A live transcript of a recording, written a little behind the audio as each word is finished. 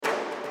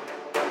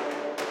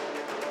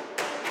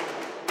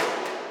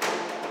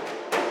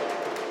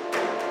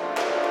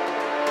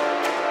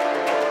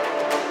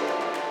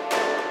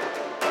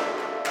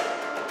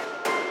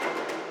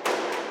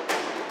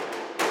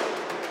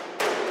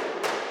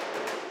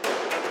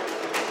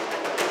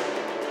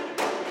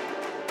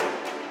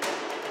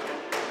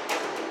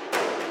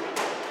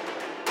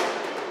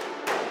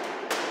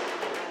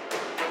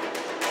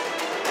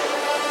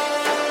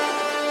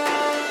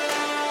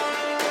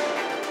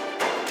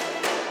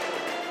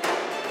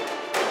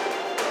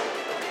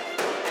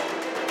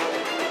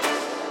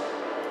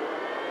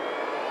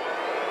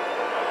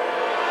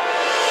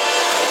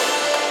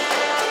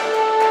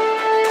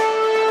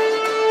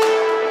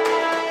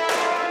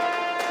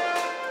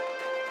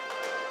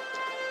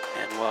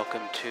And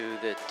welcome to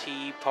the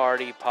Tea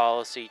Party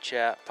Policy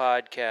Chat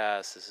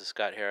podcast. This is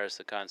Scott Harris,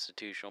 the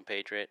Constitutional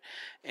Patriot.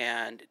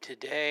 And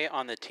today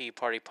on the Tea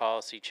Party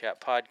Policy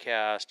Chat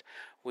podcast,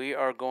 we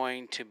are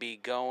going to be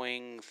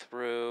going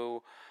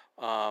through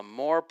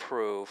more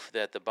proof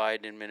that the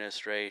Biden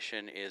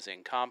administration is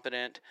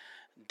incompetent,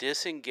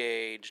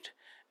 disengaged,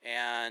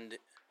 and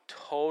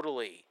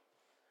totally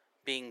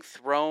being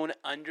thrown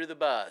under the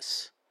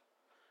bus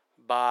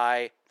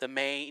by the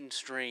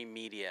mainstream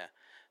media.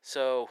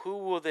 So who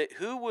will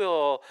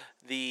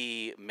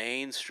the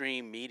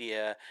mainstream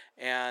media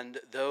and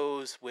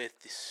those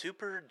with the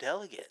super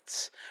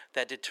delegates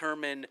that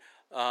determine,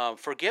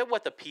 forget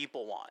what the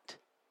people want.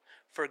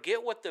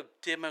 Forget what the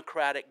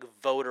Democratic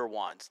voter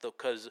wants,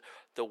 because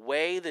the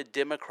way the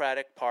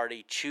Democratic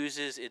Party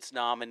chooses its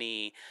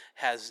nominee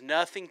has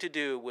nothing to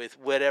do with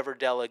whatever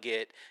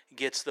delegate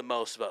gets the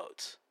most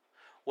votes.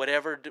 What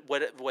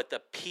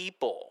the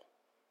people,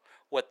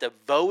 what the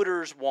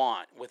voters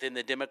want within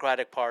the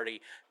Democratic Party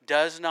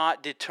does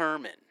not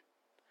determine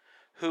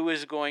who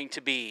is going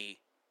to be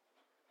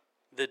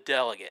the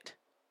delegate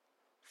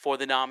for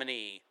the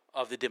nominee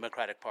of the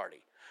Democratic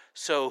Party.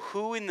 So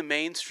who in the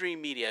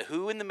mainstream media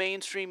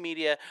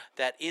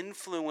that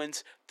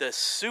influence the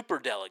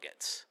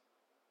superdelegates,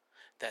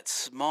 that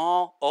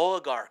small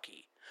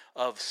oligarchy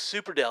of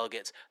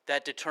superdelegates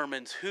that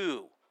determines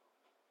who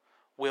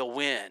will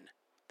win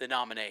the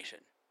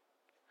nomination?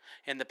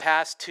 In the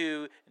past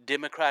two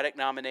Democratic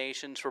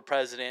nominations for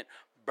president,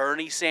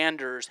 Bernie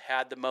Sanders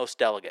had the most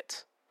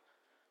delegates.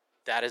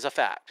 That is a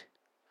fact.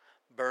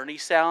 Bernie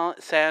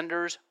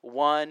Sanders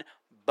won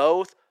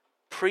both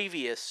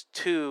previous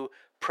two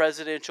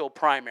presidential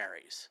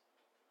primaries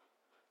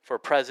for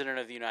president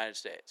of the United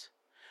States.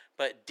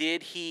 But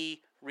did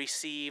he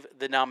receive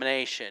the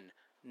nomination?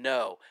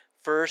 No.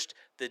 First,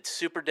 the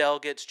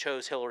superdelegates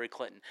chose Hillary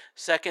Clinton.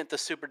 Second, the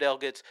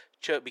superdelegates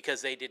chose,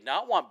 because they did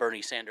not want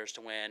Bernie Sanders to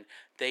win,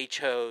 they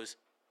chose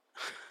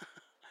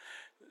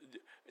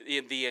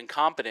the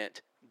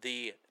incompetent,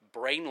 the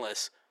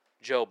brainless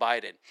Joe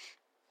Biden,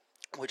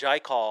 which I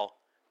call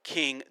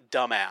King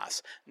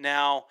Dumbass.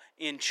 Now,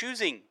 in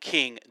choosing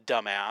King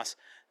Dumbass,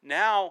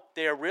 now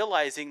they're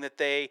realizing that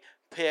they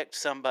picked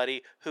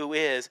somebody who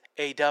is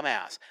a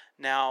dumbass.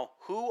 Now,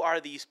 who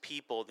are these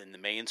people in the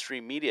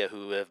mainstream media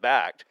who have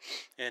backed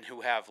and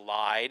who have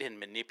lied and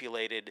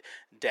manipulated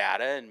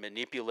data and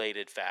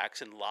manipulated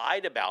facts and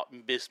lied about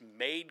and just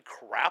made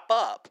crap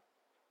up?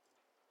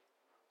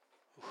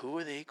 Who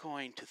are they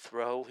going to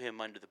throw him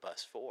under the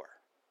bus for?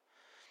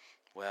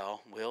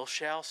 Well, we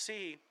shall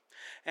see.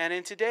 And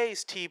in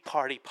today's Tea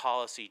Party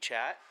Policy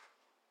Chat,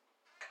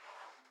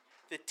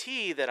 the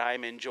tea that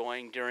I'm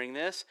enjoying during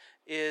this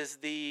is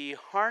the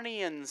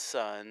Harney &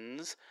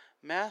 Sons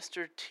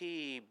Master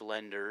Tea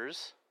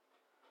Blenders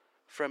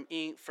from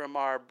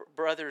our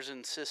brothers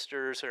and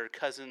sisters or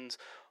cousins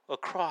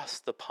across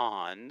the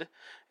pond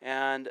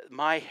and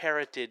my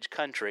heritage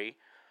country,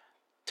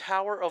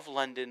 Tower of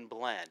London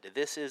Blend.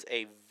 This is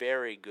a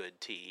very good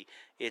tea.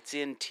 It's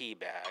in tea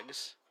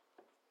bags.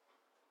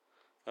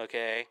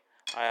 Okay?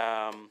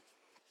 And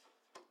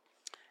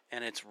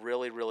it's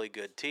really, really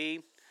good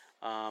tea.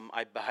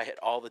 I buy it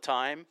all the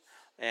time,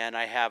 and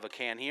I have a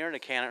can here and a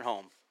can at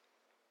home.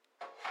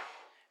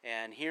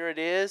 And here it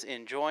is,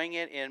 enjoying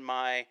it in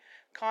my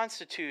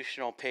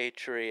Constitutional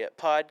Patriot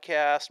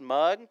podcast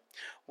mug,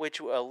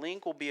 which a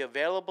link will be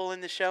available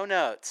in the show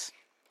notes.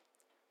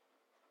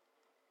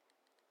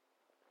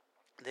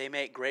 They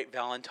make great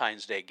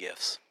Valentine's Day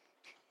gifts.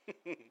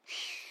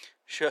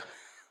 Sure.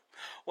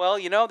 Well,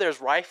 there's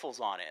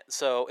rifles on it,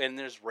 and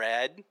there's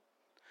red,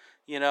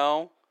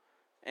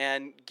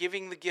 and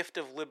giving the gift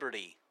of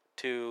liberty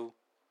to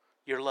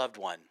your loved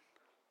one.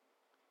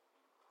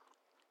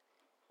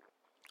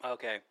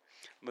 Okay,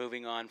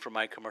 moving on from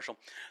my commercial.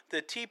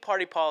 The Tea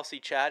Party Policy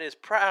Chat is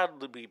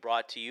proudly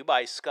brought to you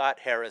by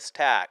Scott Harris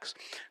Tax.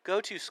 Go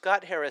to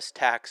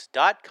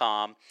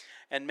scottharristax.com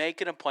and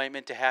make an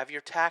appointment to have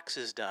your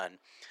taxes done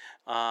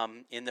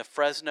in the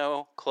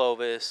Fresno,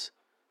 Clovis,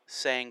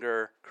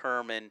 Sanger,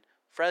 Kerman,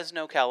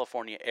 Fresno,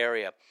 California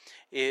area.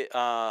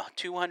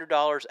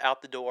 $200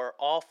 out the door,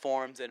 all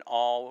forms and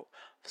all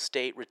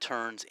state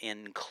returns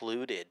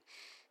included.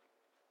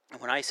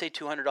 And when I say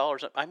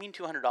 $200, I mean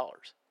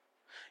 $200.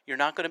 It's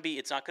not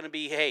going to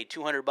be, hey,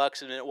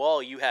 $200 and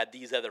well, you had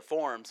these other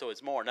forms, so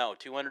it's more. No,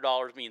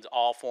 $200 means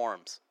all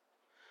forms,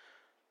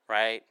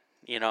 right?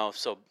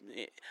 So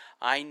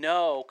I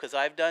know, because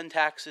I've done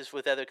taxes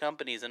with other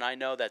companies, and I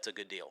know that's a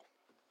good deal.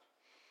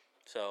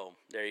 So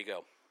there you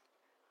go.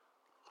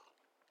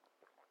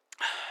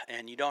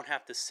 And you don't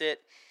have to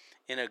sit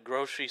in a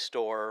grocery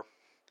store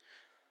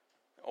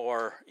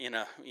or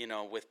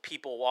with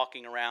people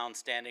walking around,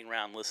 standing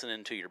around,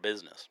 listening to your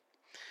business.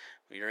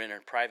 You're in a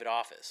private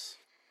office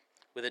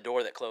with a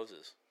door that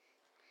closes,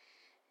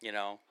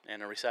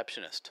 and a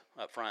receptionist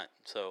up front.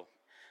 So,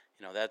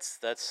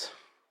 that's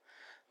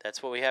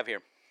what we have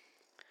here.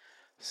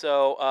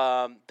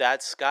 So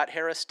that's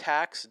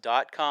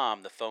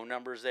ScottHarrisTax.com. The phone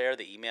number's there,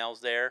 the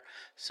email's there.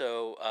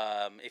 So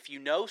if you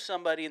know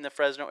somebody in the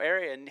Fresno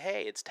area, and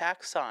hey, it's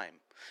tax time,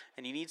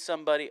 and you need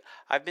somebody,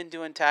 I've been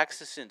doing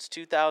taxes since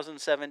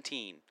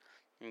 2017.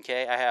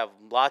 Okay, I have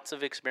lots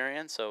of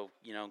experience, so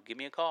give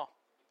me a call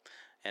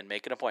and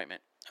make an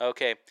appointment.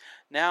 Okay,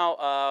 now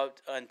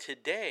on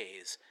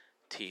today's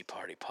Tea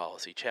Party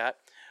Policy Chat,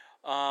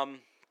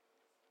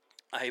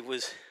 I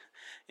was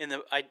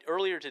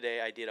earlier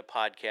today. I did a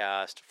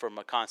podcast from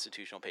a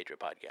Constitutional Patriot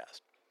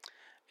podcast,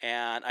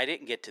 and I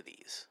didn't get to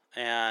these.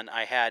 And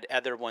I had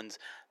other ones.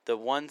 The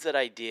ones that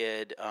I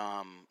did,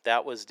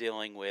 that was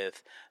dealing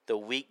with the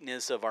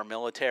weakness of our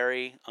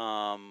military,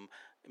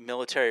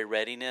 military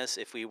readiness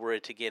if we were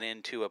to get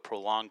into a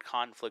prolonged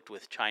conflict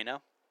with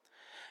China.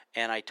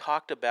 And I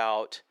talked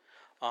about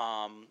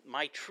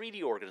my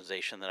treaty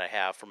organization that I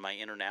have for my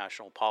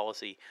international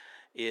policy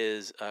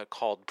is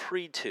called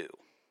PRE2.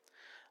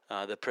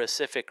 The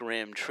Pacific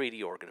Rim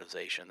Treaty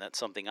Organization. That's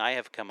something I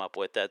have come up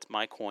with. That's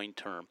my coined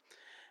term.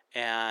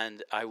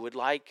 And I would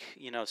like,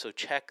 so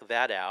check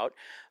that out.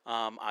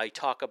 I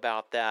talk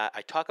about that.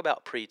 I talk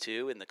about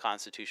PRE2 in the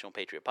Constitutional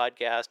Patriot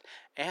podcast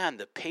and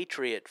the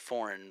Patriot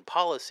Foreign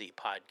Policy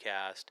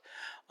podcast.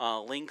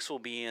 Links will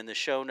be in the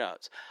show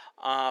notes.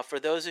 For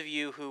those of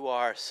you who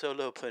are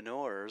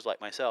solopreneurs like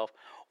myself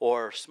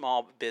or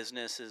small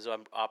businesses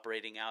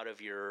operating out of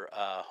your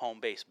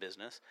home-based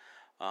business,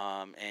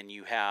 and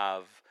you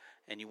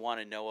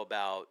want to know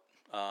about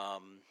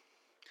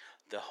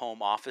the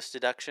home office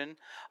deduction,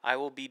 I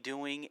will be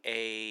doing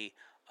a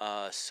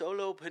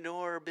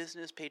solopreneur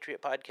business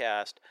patriot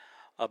podcast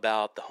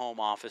about the home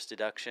office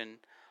deduction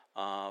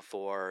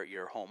for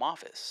your home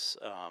office.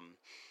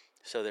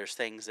 So there's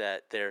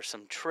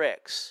some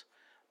tricks,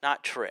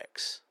 not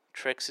tricks.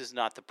 Tricks is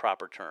not the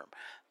proper term.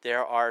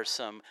 There are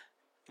some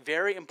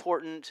very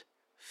important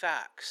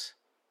facts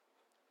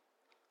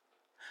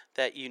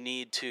that you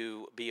need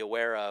to be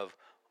aware of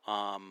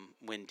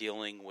when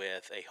dealing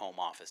with a home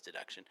office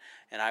deduction.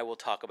 And I will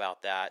talk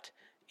about that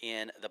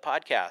in the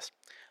podcast.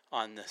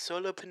 On the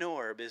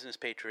Solopreneur Business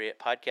Patriot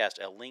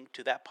podcast, a link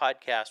to that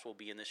podcast will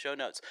be in the show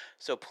notes.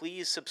 So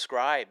please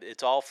subscribe.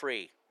 It's all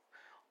free.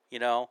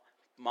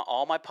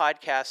 All my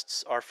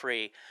podcasts are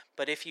free.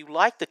 But if you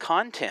like the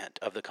content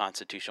of the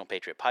Constitutional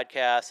Patriot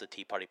podcast, the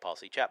Tea Party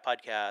Policy Chat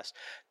podcast,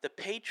 the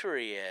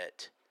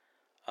Patriot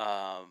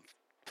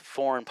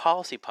Foreign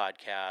Policy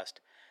podcast,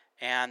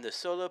 and the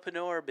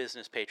Solopreneur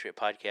Business Patriot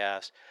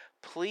podcast,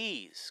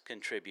 please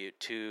contribute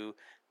to,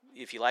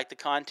 if you like the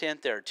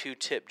content, there are 2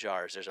 tip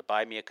jars. There's a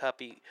Buy Me a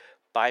Coffee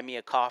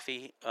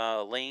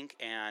link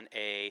and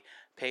a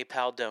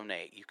PayPal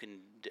donate. You can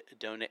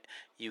donate.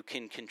 You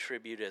can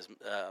contribute as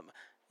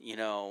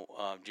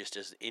just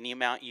as any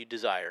amount you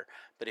desire.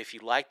 But if you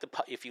like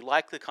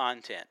the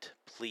content,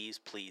 please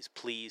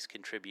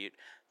contribute.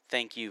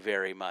 Thank you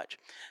very much.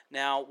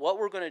 Now, what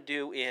we're going to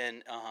do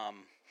in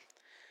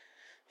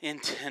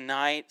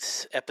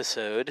tonight's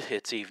episode,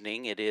 it's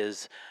evening. It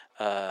is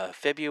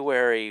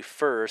February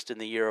 1st in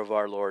the year of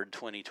our Lord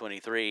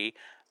 2023,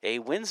 a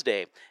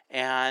Wednesday,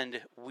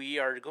 and we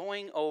are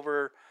going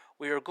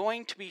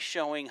to be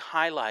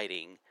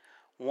highlighting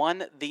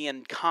the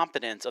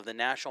incompetence of the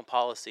national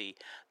policy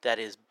that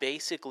is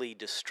basically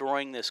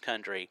destroying this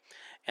country,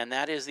 and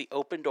that is the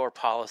open door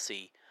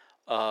policy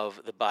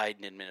of the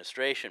Biden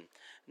administration.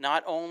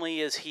 Not only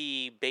is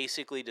he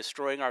basically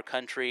destroying our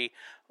country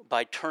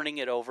by turning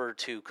it over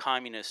to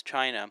communist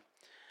China,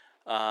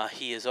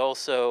 he is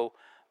also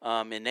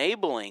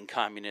enabling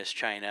communist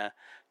China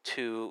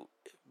to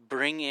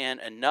bring in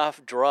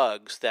enough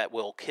drugs that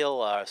will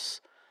kill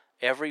us,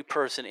 every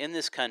person in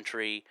this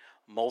country,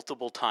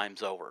 multiple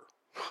times over.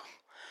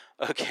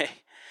 Okay.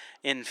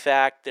 In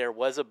fact, there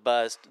was a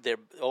bust. There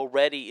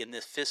already in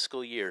this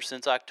fiscal year,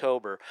 since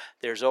October,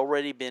 there's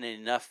already been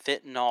enough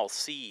fentanyl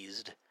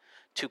seized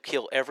to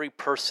kill every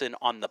person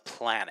on the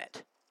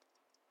planet.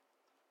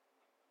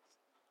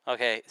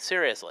 Okay,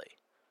 seriously.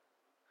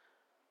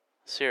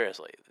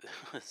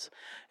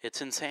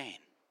 It's insane.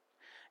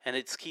 And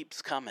it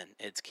keeps coming.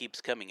 It's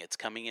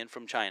coming in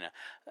from China.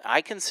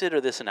 I consider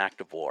this an act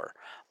of war.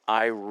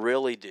 I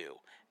really do.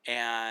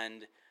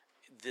 And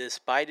this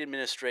Biden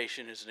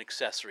administration is an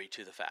accessory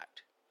to the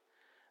fact.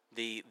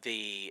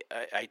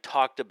 I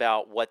talked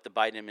about what the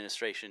Biden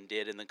administration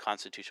did in the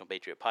Constitutional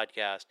Patriot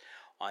podcast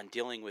on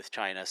dealing with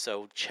China,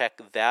 so check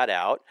that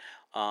out.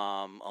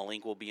 A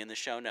link will be in the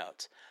show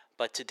notes.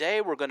 But today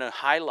we're going to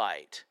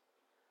highlight,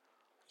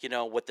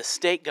 what the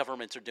state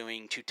governments are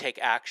doing to take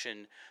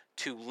action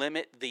to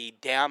limit the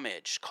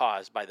damage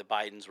caused by the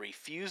Biden's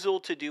refusal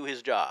to do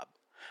his job.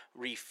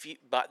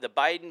 The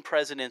Biden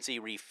presidency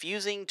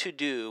refusing to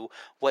do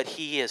what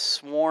he has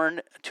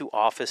sworn to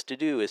office to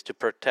do, is to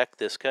protect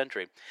this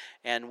country.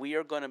 And we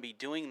are going to be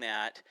doing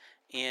that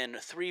in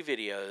 3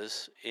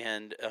 videos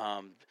in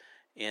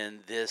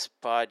this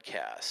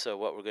podcast. So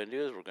what we're going to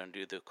do is we're going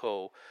to do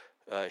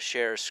the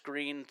share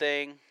screen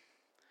thing.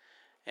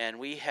 And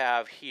we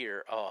have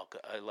here,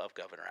 I love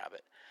Governor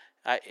Abbott.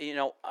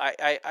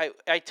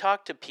 I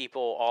talk to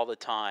people all the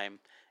time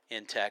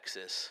in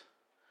Texas.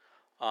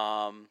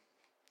 From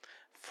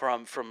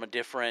a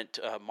different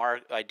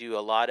I do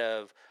a lot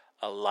of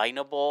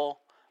alignable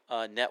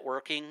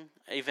networking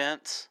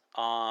events.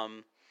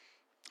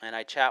 And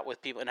I chat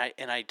with people,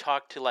 and I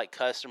talk to like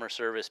customer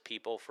service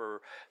people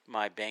for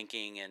my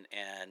banking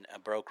and a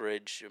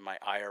brokerage, my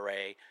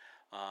IRA,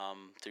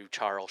 through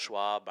Charles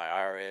Schwab, my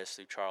IRS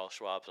through Charles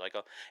Schwab. So I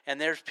go, and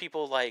there's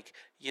people like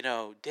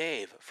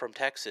Dave from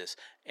Texas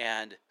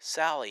and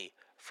Sally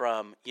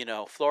from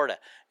Florida,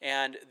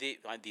 and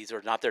these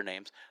are not their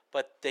names,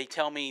 but they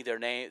tell me their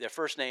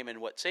first name, and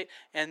what state,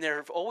 and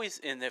they're always,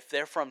 and if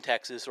they're from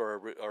Texas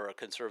or a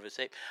conservative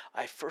state,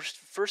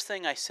 first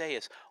thing I say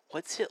is,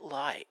 what's it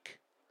like?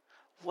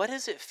 What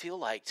does it feel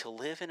like to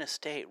live in a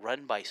state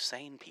run by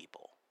sane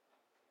people?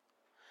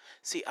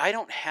 See, I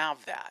don't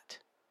have that.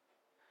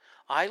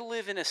 I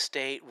live in a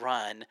state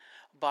run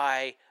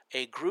by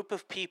a group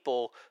of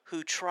people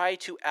who try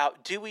to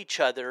outdo each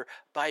other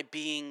by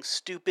being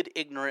stupid,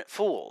 ignorant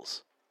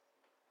fools.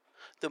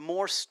 The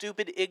more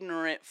stupid,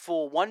 ignorant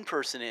fool one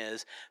person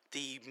is,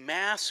 the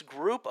mass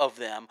group of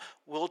them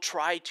will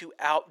try to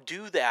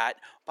outdo that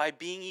by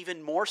being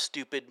even more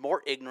stupid,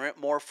 more ignorant,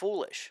 more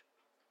foolish.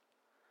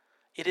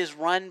 It is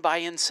run by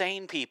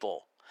insane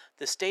people.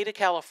 The state of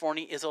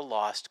California is a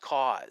lost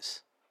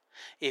cause.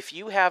 If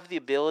you have the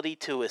ability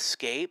to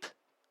escape,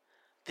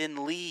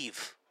 then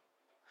leave.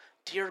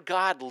 Dear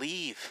God,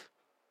 leave.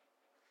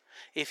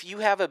 If you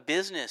have a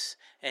business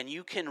and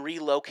you can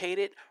relocate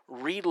it,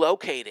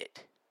 relocate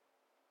it.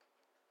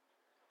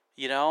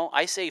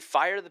 I say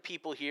fire the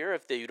people here.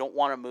 If they don't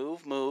want to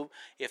move, move.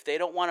 If they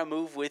don't want to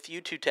move with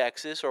you to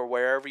Texas or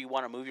wherever you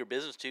want to move your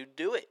business to,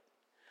 do it.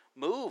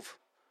 Move.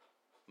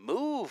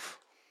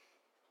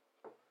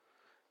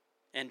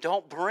 And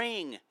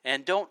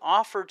don't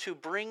offer to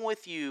bring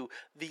with you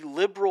the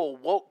liberal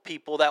woke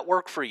people that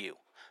work for you.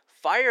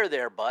 Fire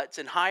their butts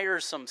and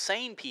hire some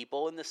sane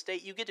people in the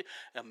state you get to.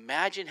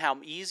 Imagine how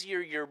easier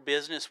your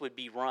business would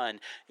be run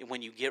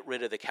when you get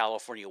rid of the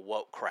California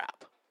woke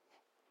crap.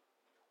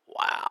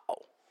 Wow.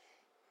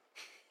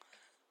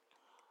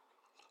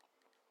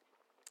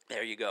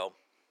 There you go.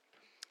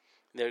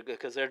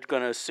 Because they're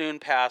going to soon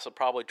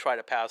probably try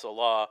to pass a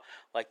law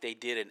like they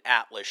did in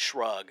Atlas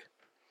Shrugged.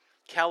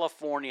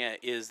 California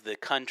is the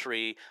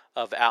country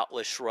of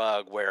Atlas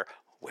Shrugged,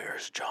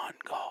 where's John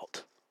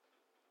Galt?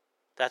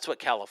 That's what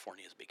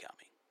California is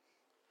becoming.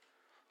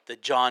 The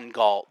John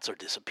Galts are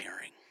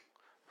disappearing.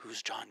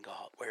 Who's John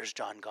Galt? Where's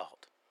John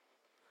Galt?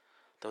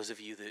 Those of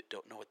you that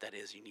don't know what that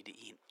is, you need to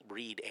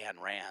read Ayn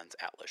Rand's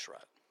Atlas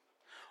Shrugged.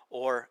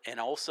 And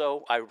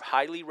also, I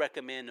highly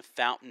recommend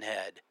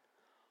Fountainhead.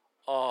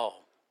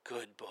 Oh,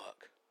 good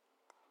book.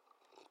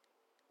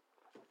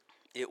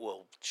 It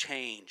will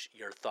change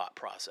your thought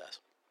process.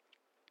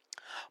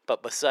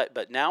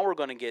 But now we're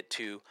going to get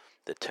to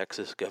the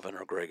Texas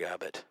Governor Greg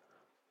Abbott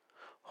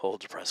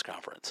holds a press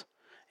conference.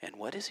 And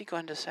what is he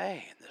going to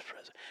say in this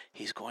press?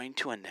 He's going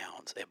to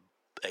announce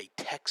a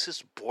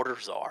Texas border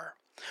czar.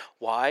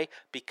 Why?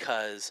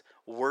 Because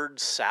Word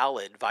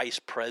Salad, Vice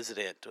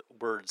President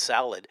Word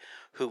Salad,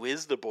 who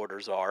is the border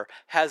czar,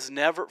 has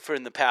never, for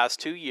in the past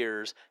 2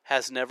 years,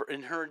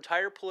 in her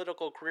entire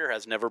political career,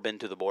 has never been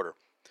to the border.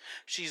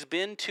 She's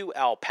been to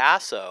El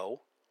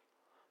Paso,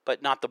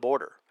 but not the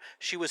border.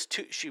 She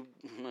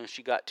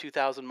got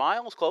 2,000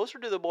 miles closer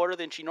to the border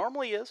than she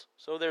normally is,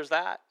 so there's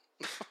that.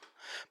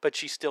 But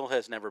she still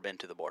has never been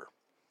to the border.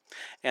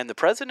 And the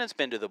president's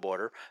been to the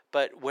border,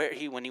 but when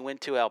he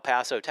went to El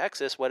Paso,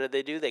 Texas, what did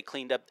they do? They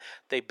cleaned up.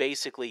 They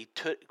basically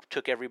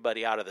took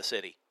everybody out of the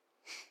city,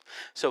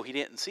 so he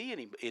didn't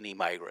see any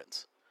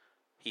migrants.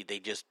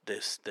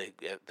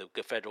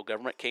 The federal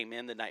government came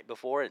in the night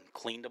before and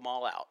cleaned them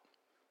all out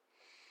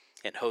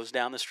and hosed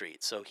down the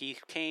streets. So he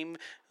came.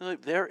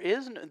 There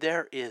is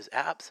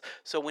apps.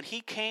 So when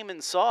he came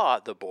and saw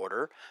the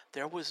border,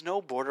 there was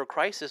no border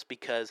crisis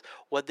because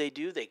what they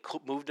do, they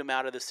moved him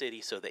out of the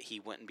city so that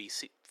he wouldn't be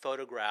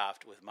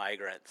photographed with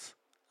migrants.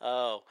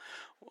 Oh,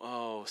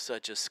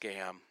 such a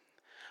scam.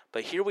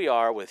 But here we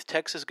are with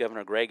Texas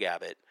Governor Greg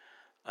Abbott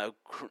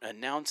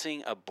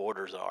announcing a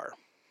border czar.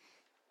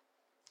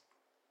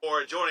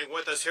 For joining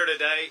with us here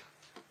today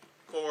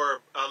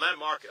for a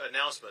landmark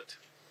announcement.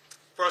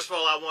 First of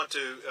all, I want to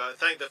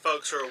thank the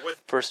folks who are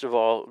with. First of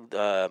all,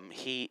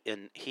 he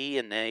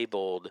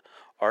enabled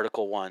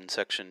Article 1,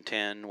 Section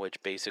 10,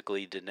 which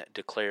basically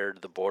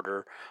declared the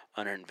border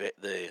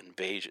the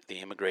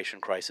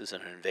immigration crisis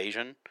an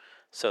invasion.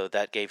 So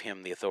that gave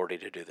him the authority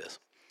to do this.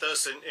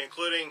 Thus,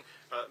 including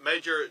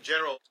Major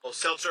General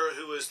Seltzer,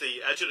 who is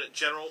the Adjutant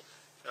General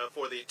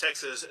for the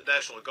Texas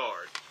National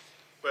Guard.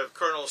 We have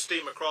Colonel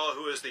Steve McCraw,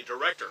 who is the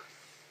Director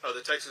of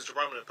the Texas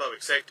Department of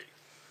Public Safety.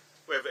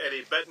 We have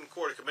Eddie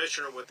Betancourt,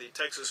 Commissioner with the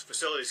Texas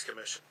Facilities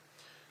Commission.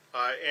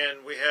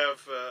 And we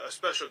have a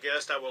special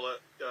guest I will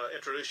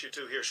introduce you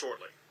to here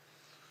shortly.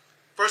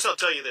 First, I'll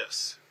tell you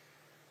this,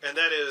 and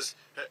that is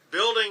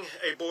building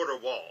a border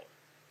wall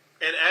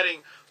and adding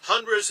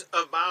hundreds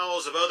of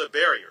miles of other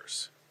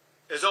barriers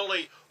is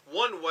only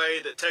one way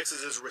that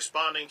Texas is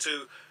responding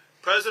to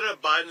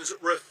President Biden's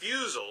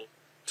refusal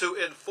to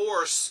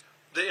enforce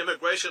the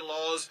immigration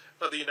laws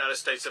of the United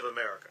States of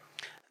America.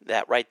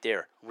 That right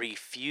there,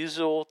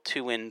 refusal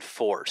to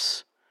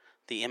enforce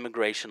the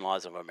immigration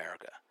laws of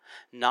America.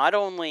 Not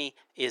only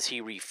is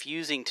he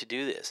refusing to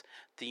do this,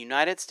 the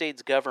United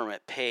States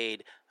government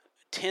paid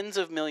tens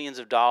of millions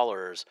of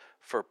dollars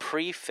for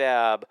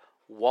prefab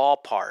wall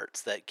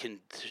parts that can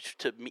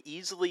to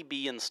easily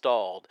be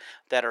installed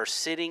that are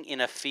sitting in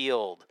a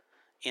field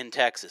in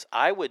Texas.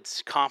 I would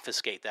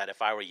confiscate that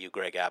if I were you,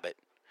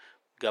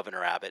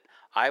 Governor Abbott.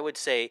 I would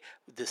say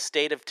the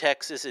state of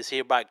Texas is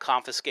hereby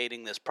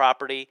confiscating this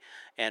property,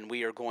 and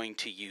we are going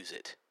to use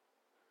it.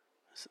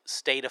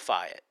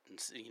 Statify it,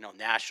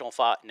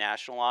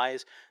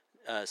 nationalize,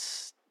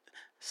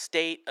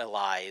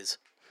 statalize,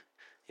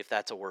 if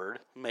that's a word,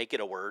 make it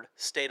a word,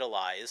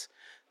 statalize,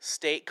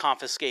 state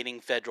confiscating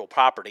federal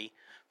property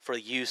for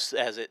use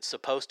as it's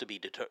supposed to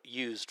be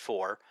used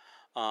for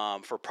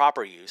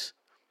proper use.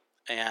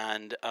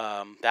 And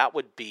that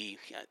would be,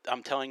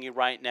 I'm telling you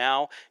right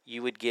now,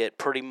 you would get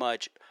pretty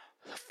much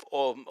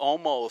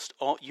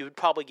you would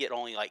probably get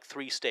only like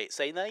 3 states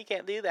saying, no, you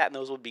can't do that. And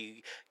those would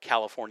be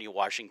California,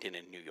 Washington,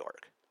 and New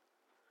York.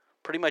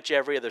 Pretty much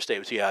every other state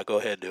was, yeah, go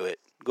ahead and do it.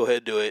 Go ahead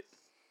and do it.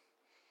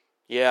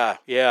 Yeah,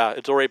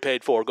 it's already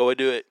paid for. Go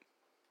ahead and do it.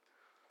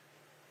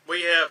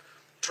 We have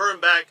turned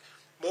back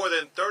more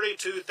than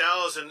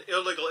 32,000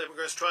 illegal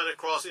immigrants trying to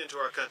cross into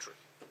our country.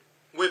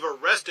 We've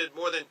arrested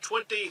more than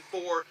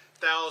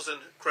 24,000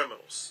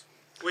 criminals.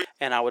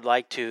 And I would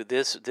like to.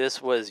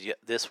 This was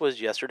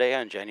yesterday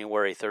on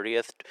January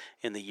 30th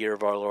in the year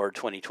of our Lord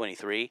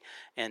 2023,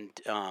 and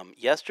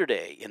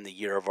yesterday in the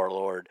year of our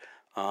Lord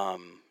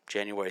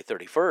January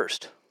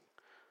 31st,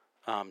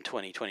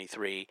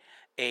 2023,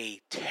 a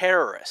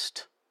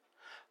terrorist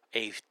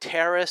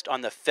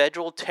on the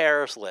federal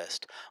terrorist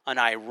list, an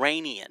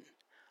Iranian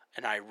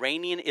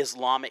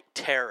Islamic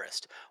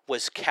terrorist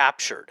was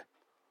captured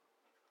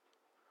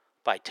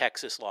by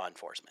Texas law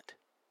enforcement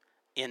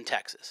in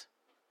Texas.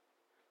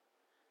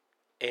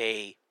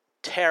 A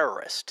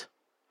terrorist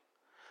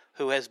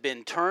who has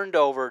been turned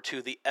over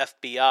to the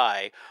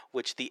FBI,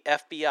 which the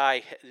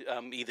FBI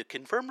either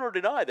confirmed or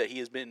denied that he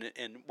has been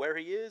and where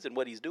he is and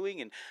what he's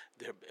doing, and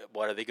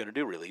what are they going to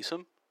do, release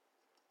him?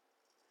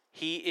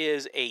 He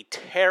is a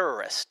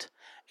terrorist,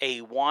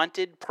 a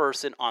wanted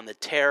person on the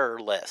terror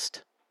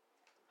list,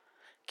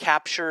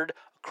 captured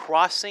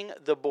crossing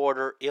the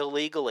border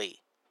illegally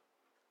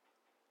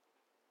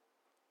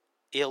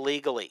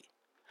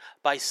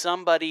by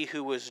somebody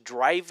who was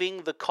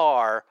driving the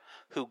car,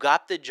 who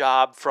got the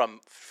job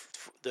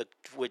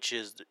which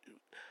is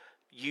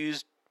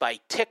used by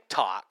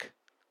TikTok,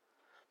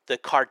 the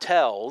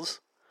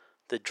cartels,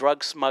 the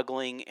drug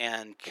smuggling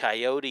and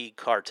coyote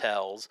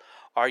cartels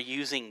are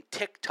using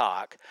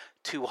TikTok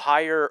to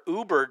hire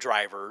Uber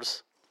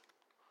drivers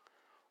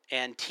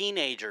and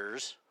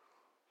teenagers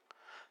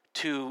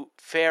to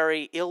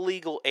ferry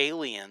illegal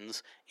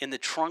aliens in the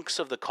trunks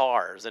of the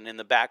cars and in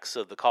the backs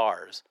of the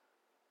cars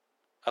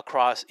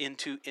across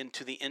into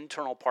the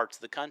internal parts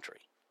of the country.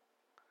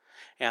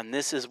 And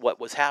this is what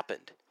was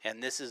happened.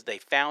 And they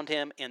found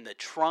him in the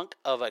trunk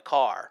of a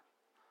car.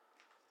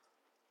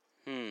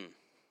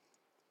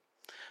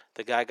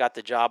 The guy got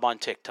the job on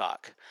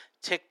TikTok.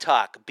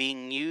 TikTok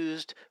being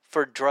used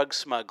for drug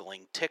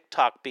smuggling.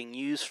 TikTok being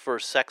used for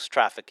sex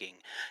trafficking.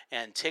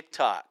 And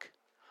TikTok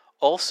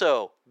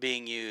also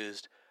being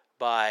used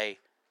by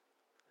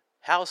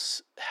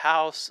House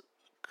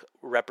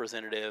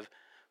representative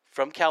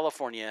from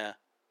California,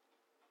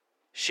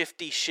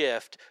 Shifty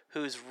Shift,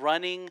 who's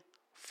running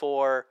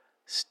for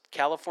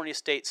California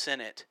State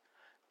Senate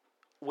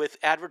with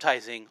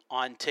advertising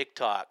on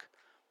TikTok,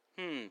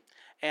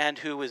 and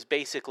who is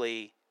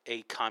basically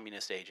a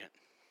communist agent.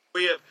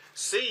 We have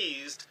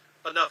seized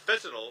enough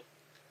fentanyl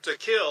to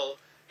kill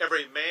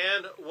every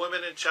man,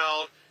 woman, and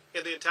child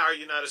in the entire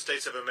United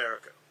States of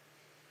America.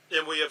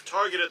 And we have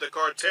targeted the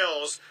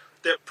cartels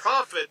that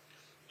profit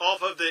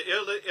off of the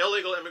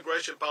illegal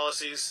immigration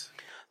policies.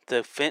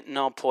 The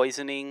fentanyl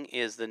poisoning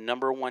is the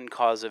number one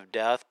cause of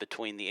death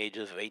between the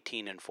ages of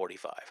 18 and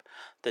 45.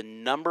 The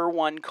number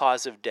one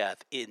cause of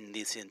death in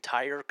this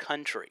entire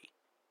country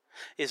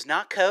is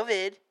not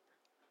COVID.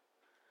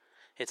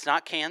 It's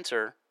not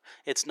cancer.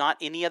 It's not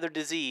any other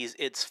disease.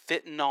 It's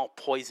fentanyl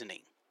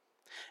poisoning.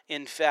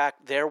 In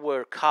fact, there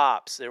were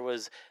cops. There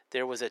was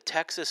a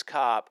Texas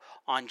cop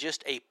on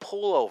just a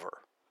pullover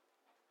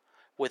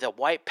with a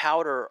white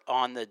powder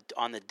on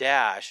the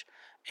dash,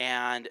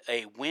 and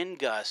a wind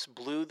gust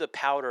blew the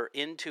powder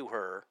into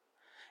her,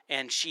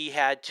 and she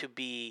had to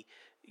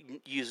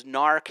use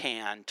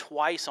Narcan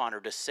twice on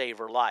her to save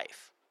her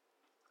life.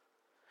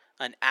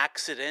 An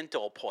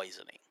accidental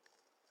poisoning.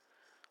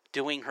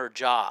 Doing her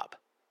job.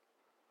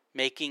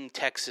 Making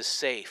Texas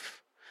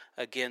safe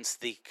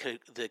against the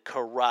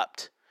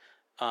corrupt,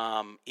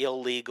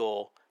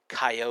 illegal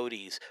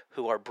coyotes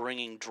who are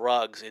bringing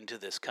drugs into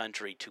this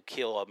country to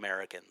kill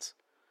Americans.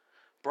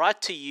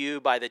 Brought to you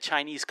by the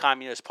Chinese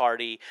Communist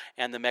Party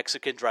and the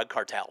Mexican drug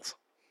cartels.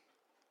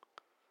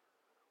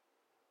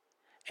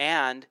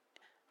 And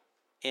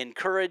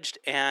encouraged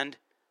and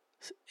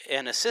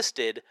and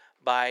assisted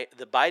by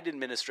the Biden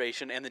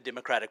administration and the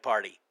Democratic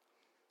Party.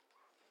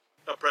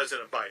 Of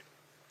President Biden.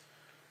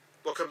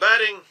 Well,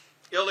 combating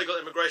illegal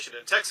immigration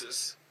in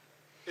Texas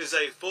is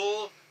a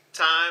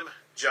full-time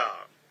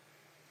job.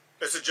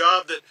 It's a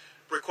job that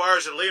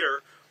requires a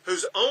leader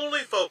whose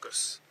only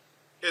focus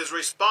is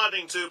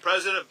responding to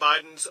President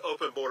Biden's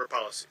open border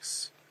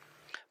policies.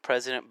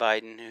 President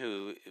Biden,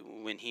 who,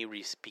 when he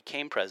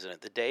became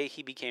president, the day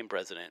he became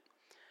president,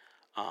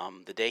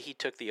 the day he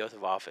took the oath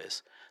of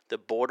office, the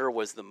border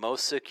was the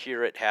most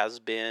secure it has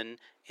been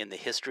in the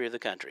history of the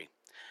country.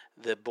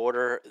 The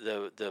border,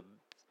 the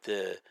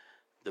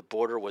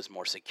border was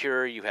more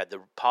secure. You had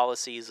the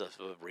policies of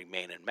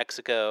remain in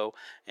Mexico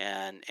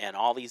and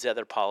all these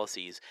other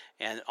policies.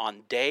 And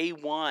on day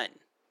one,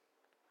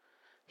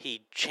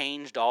 he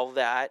changed all of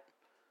that.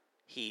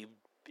 He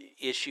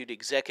issued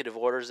executive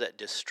orders that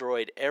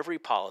destroyed every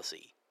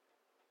policy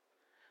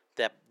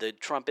that the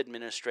Trump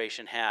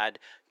administration had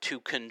to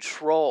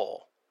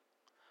control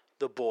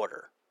the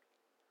border,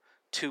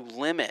 to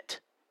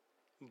limit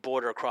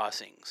border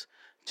crossings,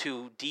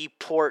 to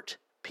deport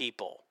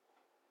people.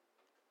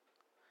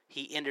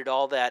 He ended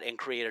all that and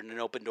created an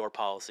open door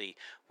policy,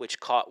 which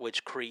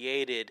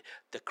created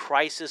the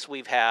crisis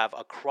we have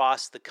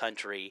across the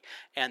country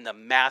and the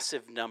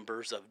massive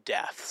numbers of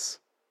deaths.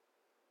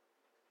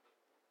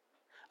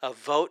 A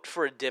vote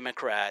for a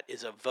Democrat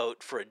is a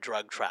vote for a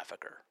drug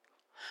trafficker.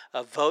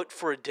 A vote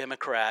for a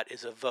Democrat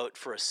is a vote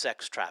for a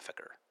sex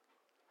trafficker.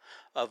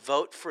 A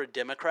vote for a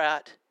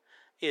Democrat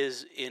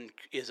is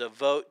a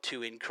vote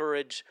to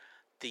encourage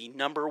the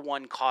number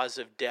one cause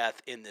of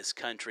death in this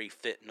country,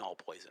 fentanyl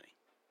poisoning.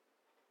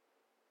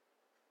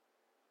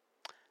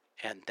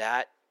 And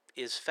that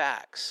is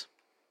facts.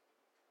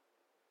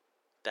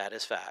 That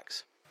is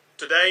facts.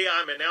 Today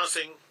I'm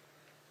announcing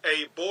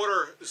a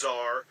border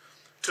czar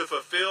to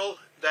fulfill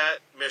that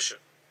mission.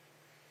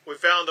 We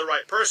found the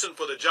right person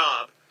for the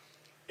job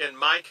in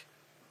Mike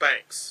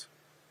Banks.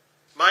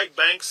 Mike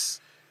Banks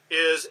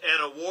is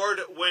an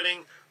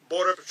award-winning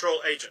Border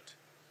Patrol agent.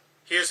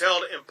 He has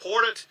held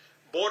important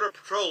Border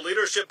Patrol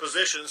leadership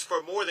positions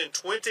for more than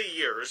 20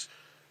 years,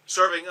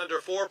 serving under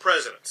 4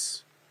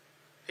 presidents.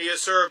 He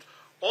has served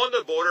on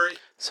the border.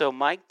 So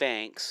Mike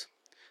Banks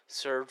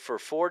served for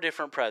 4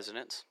 different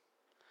presidents.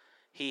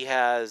 He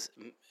has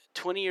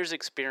 20 years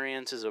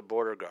experience as a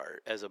border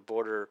guard, as a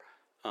border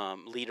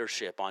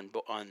leadership on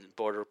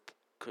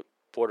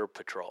border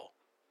patrol.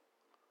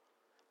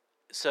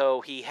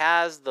 So he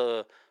has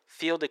the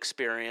field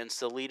experience,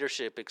 the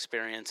leadership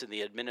experience, and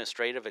the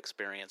administrative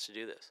experience to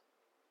do this.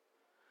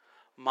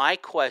 My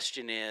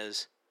question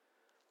is,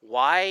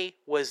 why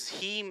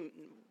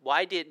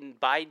didn't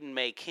Biden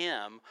make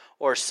him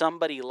or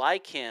somebody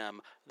like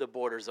him the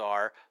border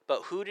czar?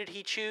 But who did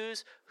he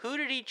choose? Who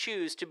did he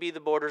choose to be the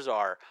border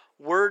czar?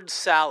 Word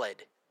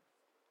salad.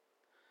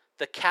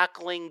 The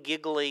cackling,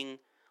 giggling,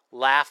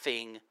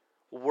 laughing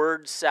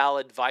word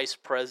salad vice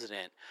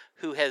president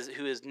who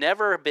has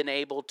never been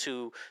able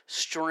to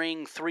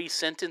string 3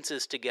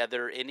 sentences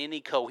together in any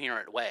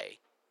coherent way.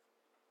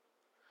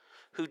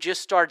 Who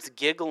just starts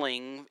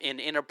giggling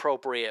in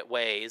inappropriate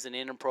ways and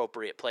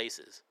inappropriate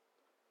places.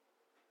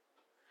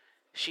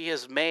 She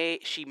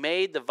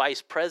made the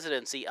vice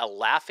presidency a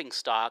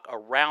laughingstock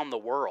around the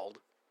world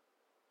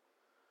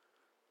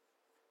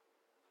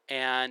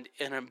and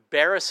an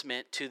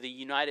embarrassment to the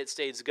United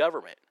States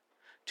government,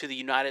 to the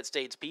United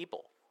States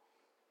people.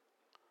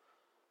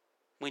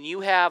 When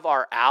you have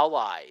our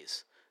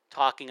allies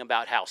talking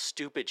about how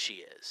stupid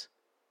she is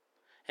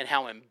and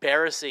how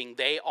embarrassing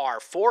they are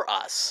for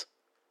us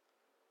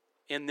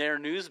in their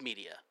news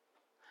media,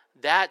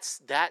 that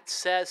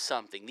says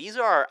something. These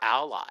are our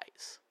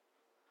allies.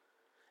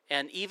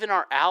 And even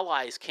our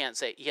allies can't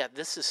say, yeah,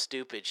 this is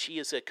stupid. She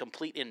is a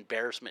complete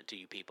embarrassment to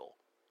you people.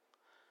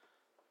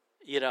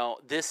 You know,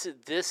 this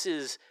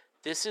is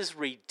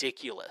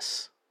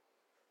ridiculous.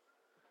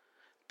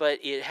 But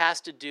it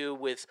has to do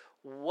with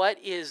what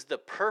is the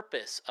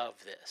purpose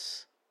of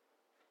this?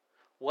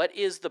 What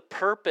is the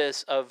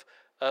purpose of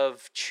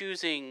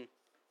choosing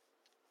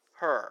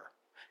her?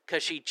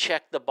 Because she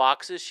checked the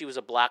boxes. She was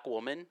a black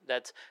woman.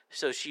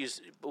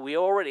 We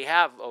already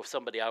have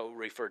somebody I would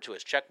refer to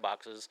as check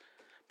boxes.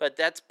 But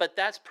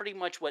that's pretty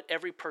much what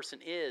every person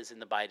is in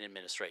the Biden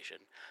administration,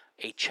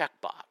 a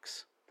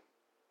checkbox.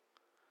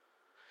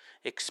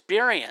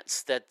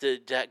 Experience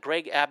that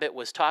Greg Abbott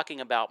was talking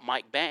about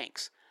Mike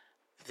Banks,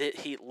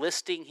 that he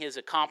listing his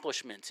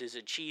accomplishments, his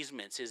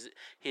achievements,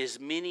 his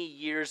many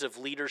years of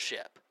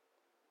leadership,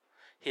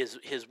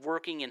 his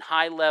working in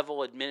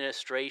high-level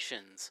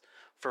administrations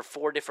for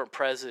 4 different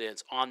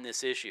presidents on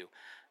this issue.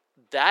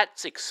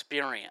 That's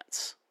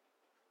experience.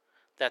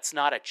 That's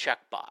not a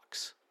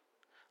checkbox.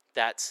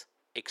 That's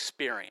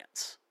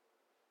experience.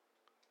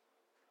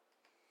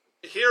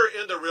 Here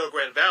in the Rio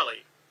Grande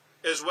Valley,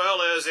 as well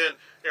as in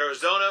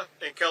Arizona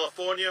and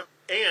California,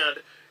 and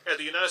at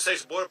the United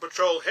States Border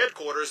Patrol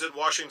headquarters in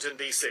Washington,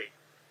 D.C.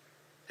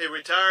 He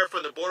retired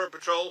from the Border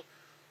Patrol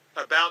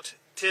about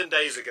 10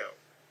 days ago.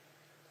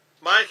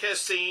 Mike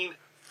has seen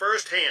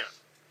firsthand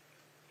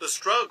the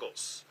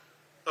struggles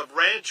of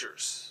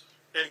ranchers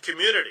and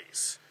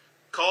communities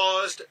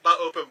caused by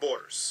open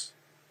borders.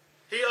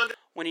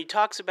 When he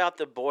talks about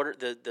the border,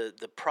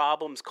 the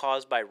problems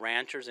caused by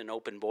ranchers and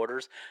open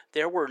borders,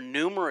 there were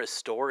numerous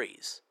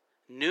stories,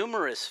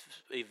 numerous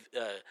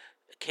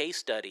case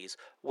studies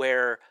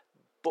where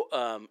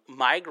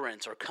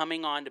migrants are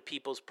coming onto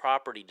people's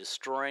property,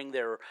 destroying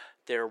their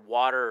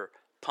water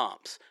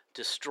pumps,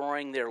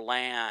 destroying their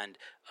land,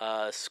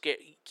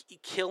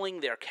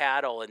 killing their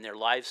cattle and their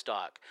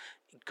livestock,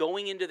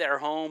 going into their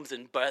homes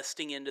and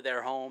busting into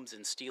their homes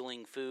and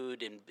stealing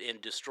food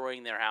and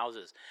destroying their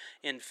houses.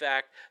 In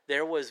fact,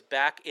 there was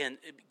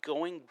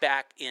going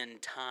back in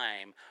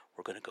time,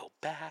 we're going to go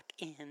back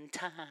in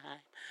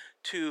time,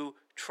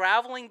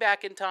 traveling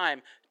back in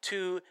time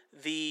to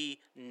the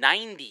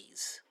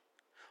 90s,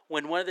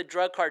 when one of the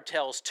drug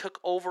cartels took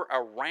over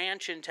a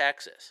ranch in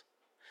Texas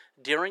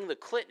during the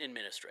Clinton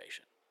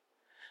administration.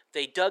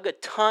 They dug a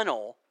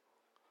tunnel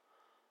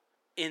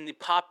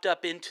popped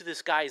up into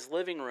this guy's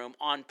living room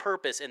on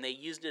purpose, and they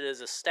used it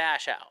as a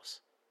stash house.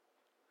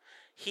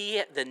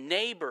 The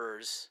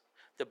neighbors,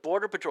 the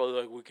border patrol,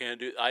 like, we can't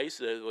do ICE.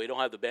 We don't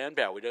have the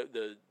manpower.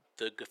 The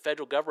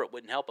federal government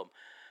wouldn't help them.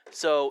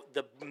 So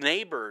the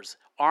neighbors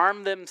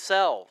armed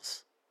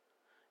themselves,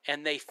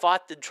 and they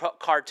fought the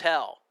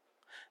cartel,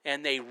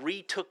 and they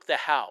retook the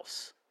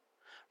house,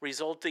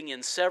 resulting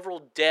in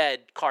several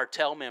dead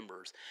cartel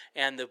members.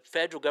 And the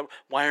federal government,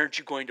 why aren't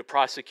you going to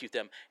prosecute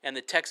them? And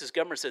the Texas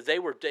government says they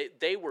were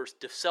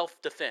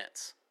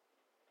self-defense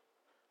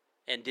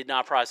and did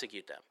not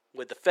prosecute them,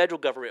 what the federal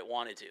government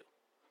wanted to.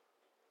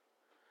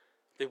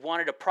 They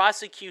wanted to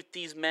prosecute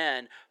these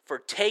men for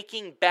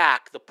taking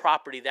back the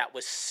property that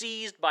was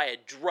seized by a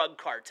drug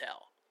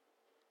cartel.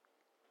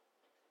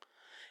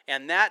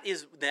 And that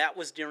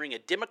was during a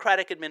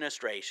Democratic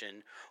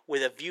administration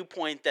with a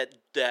viewpoint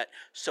that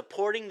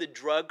supporting the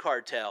drug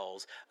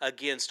cartels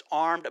against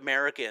armed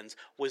Americans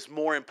was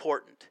more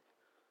important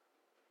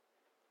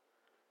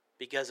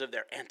because of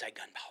their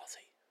anti-gun policy.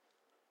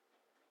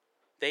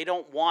 They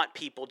don't want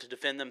people to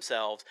defend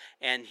themselves,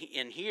 and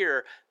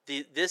here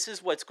this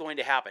is what's going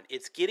to happen.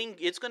 It's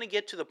going to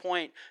get to the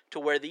point to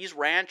where these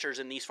ranchers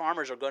and these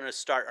farmers are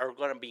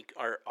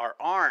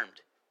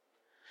armed.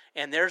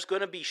 And there's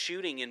going to be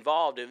shooting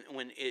involved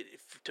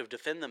to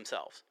defend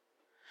themselves.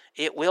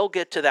 It will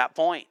get to that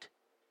point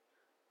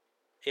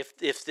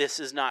if this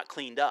is not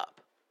cleaned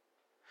up.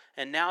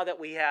 And now that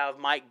we have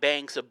Mike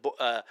Banks,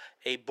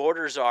 a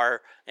border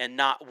czar, and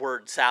not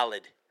word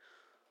salad,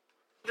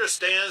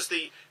 understands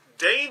the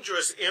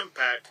dangerous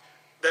impact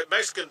that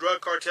Mexican drug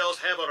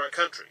cartels have on our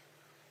country,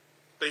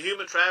 the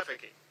human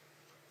trafficking,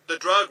 the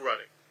drug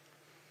running,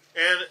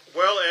 and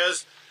well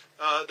as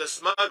the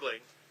smuggling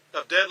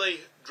of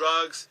deadly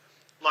drugs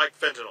like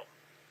fentanyl.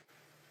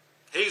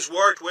 He's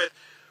worked with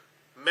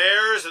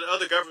mayors and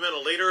other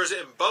governmental leaders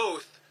in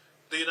both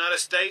the United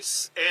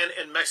States and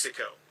in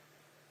Mexico.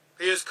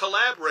 He has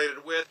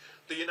collaborated with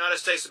the United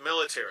States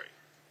military,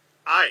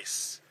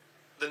 ICE,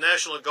 the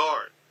National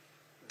Guard,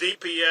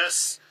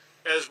 DPS,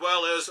 as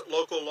well as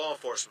local law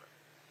enforcement.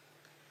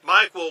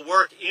 Mike will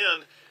work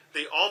in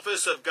the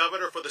Office of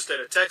Governor for the state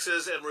of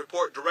Texas and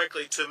report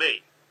directly to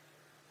me.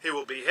 He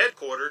will be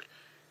headquartered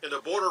in the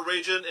border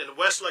region in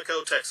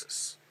Westlaco,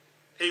 Texas.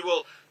 He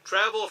will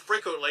travel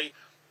frequently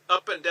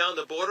up and down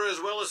the border as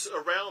well as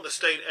around the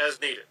state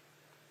as needed.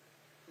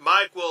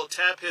 Mike will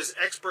tap his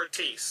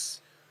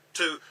expertise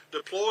to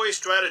deploy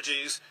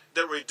strategies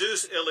that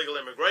reduce illegal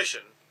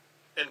immigration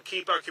and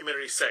keep our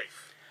community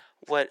safe.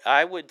 What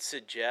I would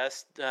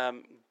suggest,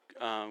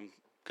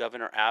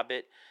 Governor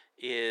Abbott,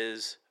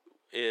 is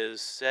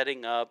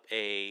setting up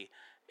an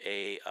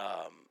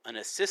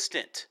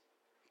assistant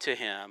to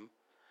him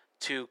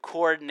to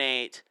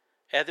coordinate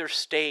other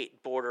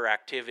state border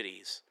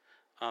activities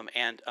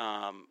and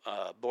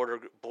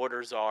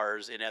border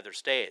czars in other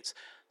states,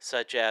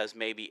 such as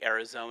maybe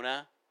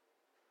Arizona,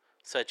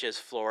 such as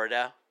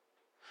Florida,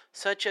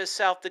 such as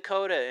South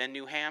Dakota and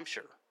New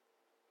Hampshire,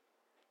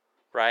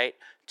 right?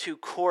 To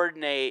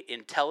coordinate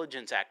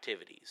intelligence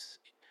activities,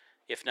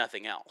 if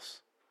nothing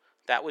else.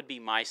 That would be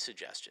my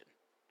suggestion.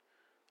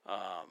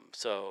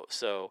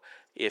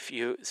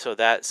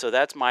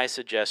 That's my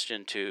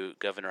suggestion to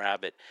Governor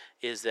Abbott,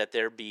 is that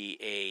there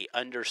be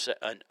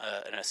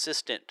an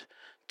assistant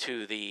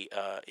to the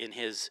in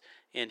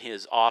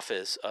his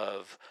office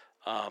of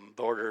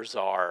border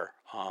czar,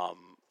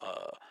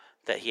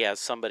 that he has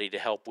somebody to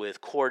help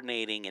with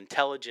coordinating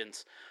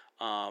intelligence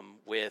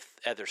with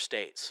other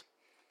states.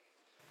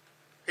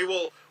 He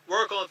will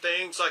work on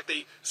things like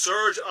the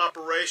surge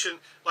operation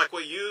like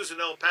we used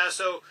in El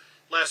Paso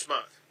last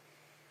month.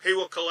 He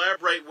will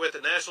collaborate with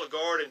the National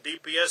Guard and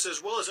DPS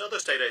as well as other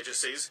state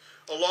agencies,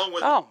 along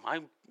with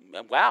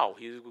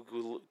he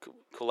will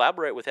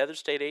collaborate with other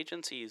state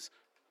agencies,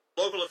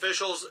 local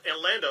officials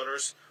and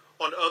landowners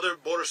on other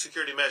border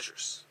security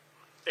measures.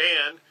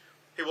 And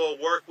he will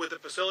work with the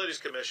Facilities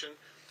Commission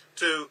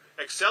to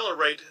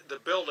accelerate the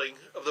building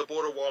of the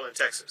border wall in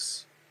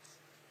Texas.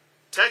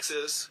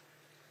 Texas,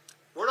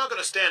 we're not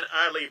going to stand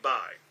idly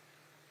by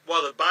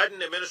while the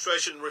Biden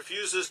administration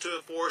refuses to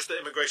enforce the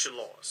immigration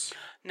laws.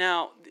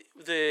 Now,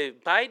 the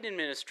Biden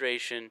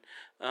administration,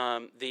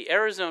 the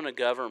Arizona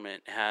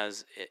government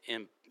has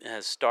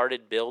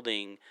started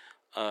building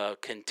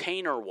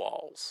container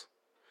walls,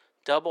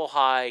 double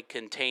high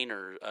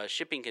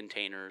shipping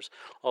containers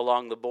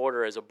along the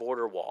border as a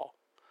border wall.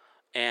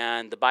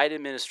 And the Biden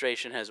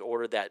administration has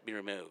ordered that be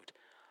removed.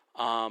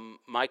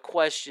 My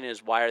question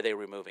is, why are they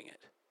removing it?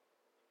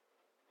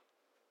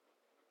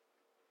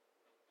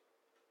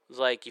 It's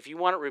like, if you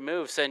want it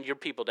removed, send your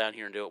people down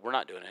here and do it. We're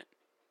not doing it.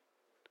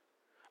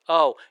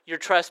 Oh, you're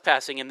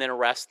trespassing, and then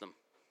arrest them.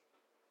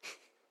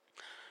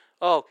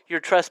 Oh,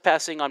 you're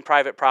trespassing on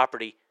private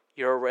property.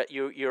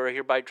 You're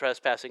hereby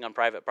trespassing on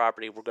private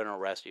property. We're going to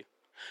arrest you.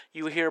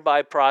 You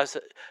hereby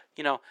process.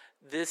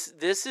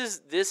 This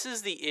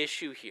is the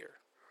issue here,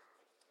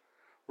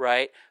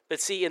 right?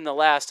 But see, in the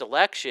last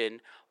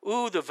election,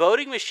 the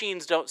voting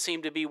machines don't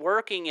seem to be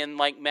working in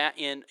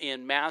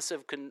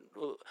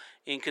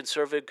in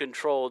conservative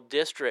controlled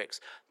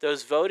districts.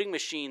 Those voting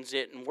machines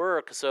didn't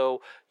work.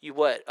 So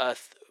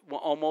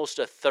almost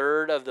a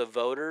third of the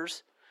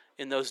voters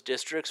in those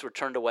districts were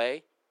turned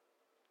away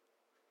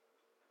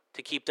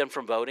to keep them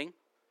from voting.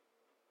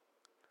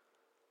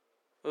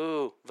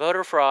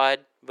 Voter fraud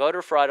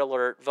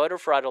alert, voter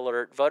fraud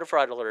alert, voter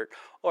fraud alert.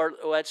 Or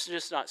let's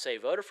just not say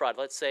voter fraud.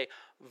 Let's say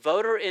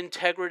voter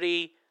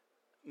integrity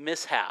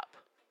mishap.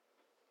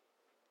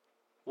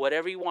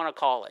 Whatever you want to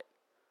call it.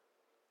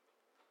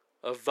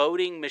 A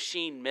voting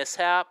machine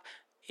mishap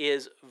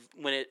is,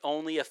 when it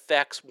only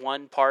affects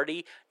one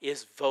party,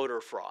 is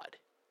voter fraud.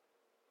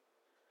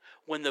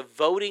 When the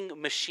voting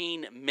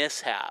machine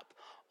mishap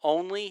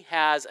only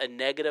has a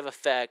negative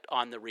effect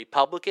on the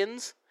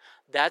Republicans,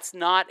 that's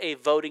not a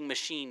voting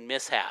machine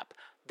mishap.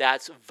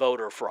 That's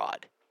voter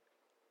fraud.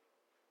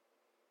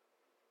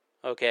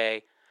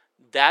 Okay?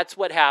 That's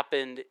what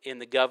happened in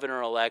the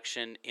governor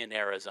election in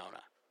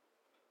Arizona.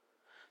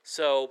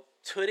 So,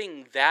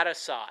 putting that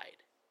aside,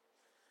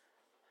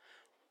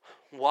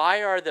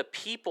 why are the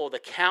people, the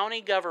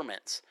county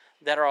governments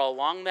that are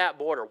along that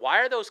border, why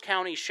are those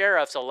county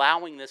sheriffs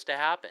allowing this to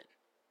happen?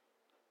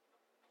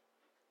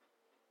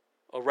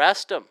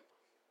 Arrest them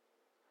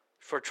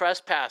for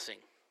trespassing.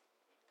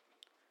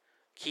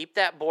 Keep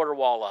that border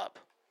wall up.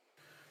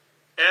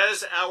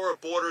 As our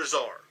borders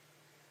are,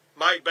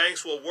 Mike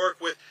Banks will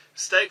work with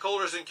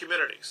stakeholders and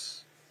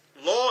communities,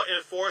 law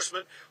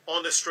enforcement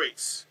on the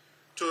streets,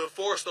 to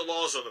enforce the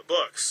laws on the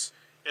books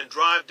and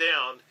drive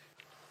down.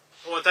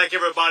 I want to thank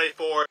everybody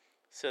for...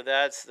 So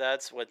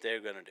that's what they're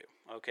going to do.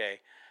 Okay.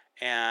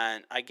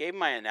 And I gave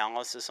my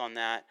analysis on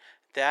that.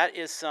 That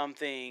is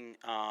something...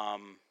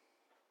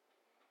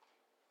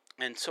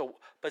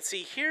 but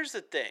see, here's the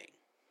thing.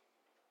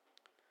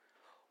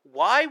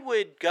 Why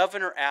would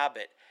Governor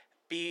Abbott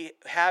be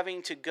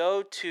having to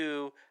go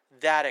to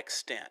that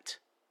extent?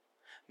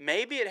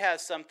 Maybe it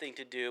has something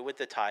to do with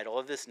the title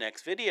of this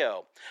next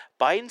video.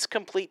 Biden's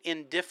complete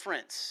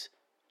indifference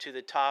to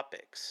the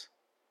topics.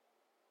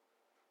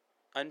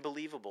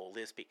 Unbelievable,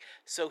 Lisby.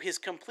 So his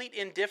complete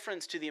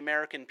indifference to the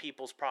American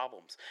people's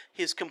problems,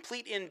 his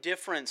complete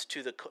indifference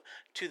to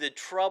the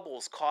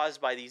troubles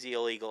caused by these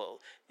illegal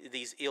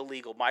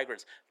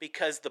migrants,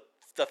 because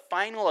the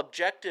final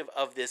objective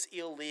of this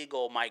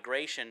illegal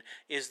migration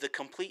is the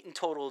complete and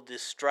total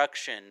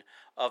destruction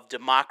of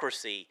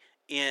democracy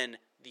in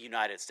the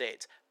United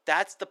States.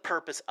 That's the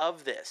purpose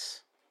of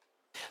this.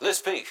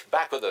 Liz Peake,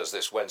 back with us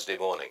this Wednesday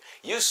morning.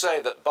 You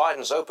say that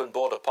Biden's open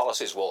border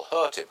policies will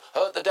hurt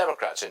the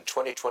Democrats in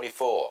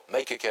 2024.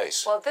 Make your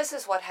case. Well, this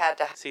is what had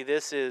to See,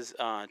 this is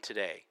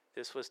today.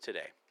 This was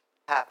today.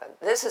 happen.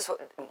 This is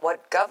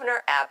what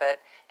Governor Abbott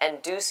and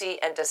Ducey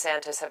and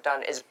DeSantis have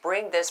done, is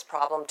bring this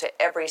problem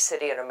to every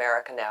city in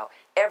America now.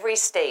 Every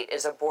state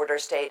is a border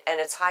state, and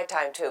it's high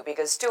time too,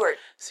 because Stewart...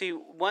 See,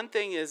 one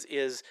thing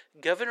is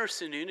Governor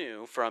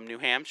Sununu from New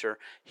Hampshire,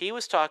 he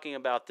was talking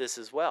about this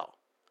as well.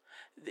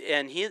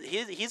 And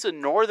he's a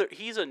northern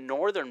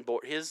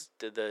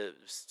the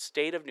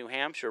state of New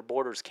Hampshire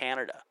borders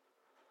Canada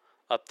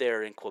up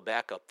there in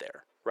Quebec up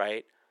there,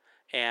 right?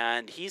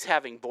 And he's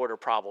having border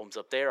problems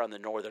up there on the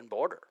northern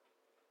border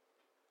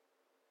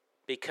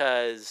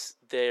because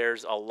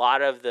there's a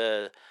lot of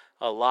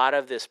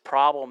this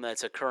problem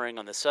that's occurring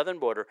on the southern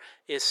border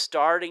is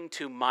starting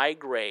to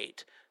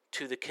migrate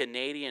to the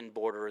Canadian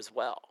border as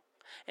well.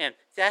 And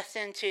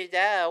Justin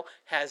Trudeau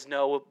has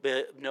no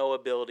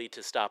ability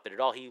to stop it at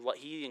all.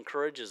 He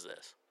encourages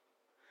this.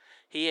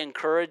 He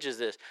encourages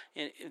this.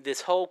 And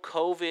this whole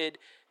COVID,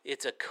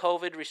 it's a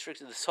COVID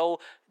restriction, this whole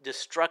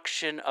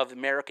destruction of the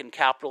American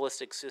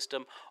capitalistic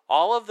system,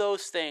 all of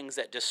those things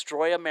that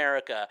destroy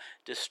America,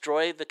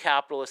 destroy the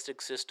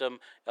capitalistic system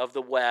of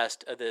the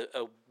West, of the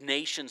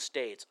nation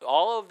states,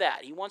 all of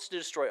that. He wants to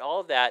destroy all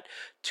of that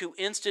to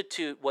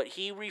institute what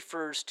he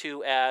refers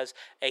to as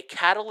a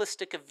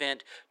catalytic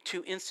event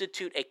to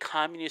institute a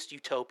communist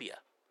utopia.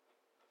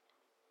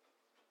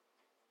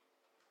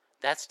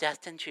 That's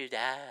Justin Trudeau.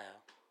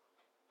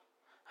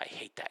 I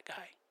hate that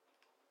guy.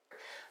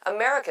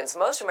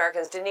 Most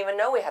Americans didn't even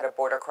know we had a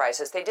border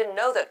crisis. They didn't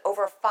know that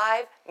over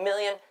 5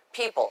 million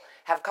people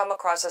have come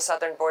across the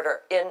southern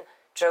border in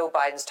Joe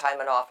Biden's time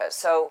in office.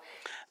 So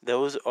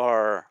those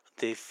are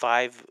the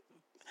 5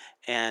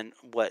 and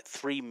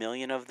 3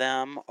 million of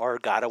them are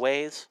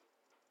gotaways.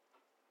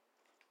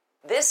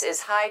 This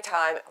is high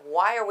time.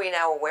 Why are we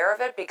now aware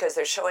of it? Because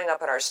they're showing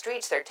up in our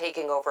streets. They're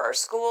taking over our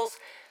schools.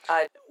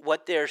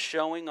 What they're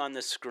showing on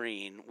the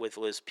screen with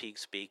Liz Peek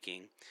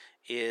speaking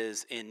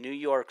is in New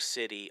York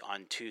City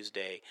on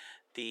Tuesday.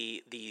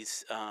 The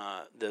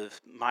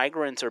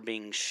migrants are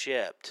being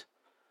shipped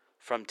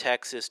from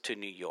Texas to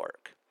New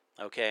York.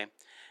 Okay,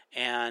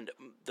 and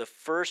the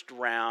first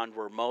round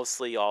were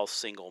mostly all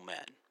single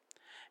men,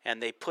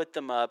 and they put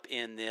them up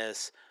in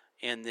this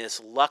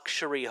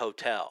luxury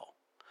hotel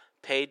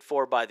paid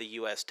for by the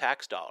U.S.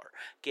 tax dollar,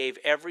 gave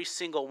every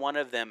single one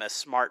of them a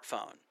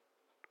smartphone,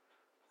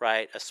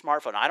 right? A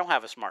smartphone. I don't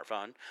have a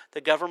smartphone.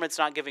 The government's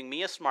not giving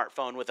me a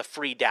smartphone with a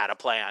free data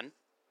plan,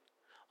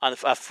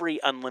 a free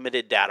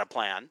unlimited data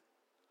plan.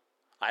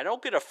 I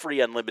don't get a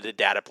free unlimited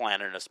data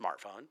plan in a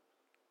smartphone.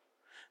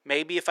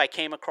 Maybe if I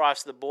came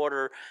across the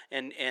border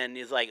and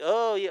it's like,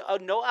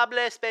 no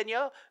habla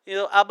español,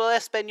 habla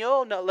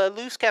español, no la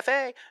luz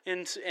café,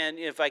 and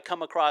if I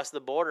come across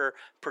the border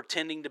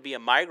pretending to be a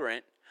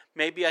migrant,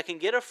 maybe I can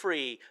get a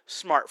free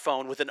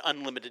smartphone with an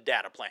unlimited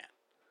data plan.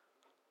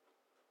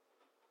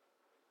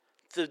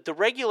 The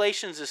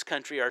regulations in this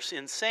country are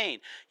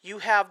insane. You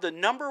have the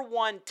number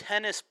one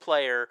tennis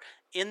player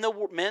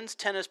men's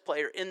tennis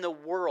player in the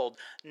world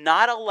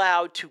not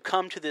allowed to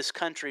come to this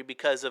country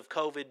because of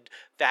COVID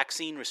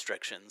vaccine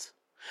restrictions.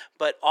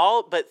 But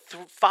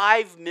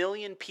 5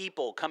 million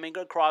people coming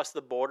across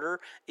the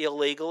border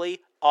illegally,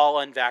 all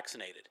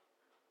unvaccinated.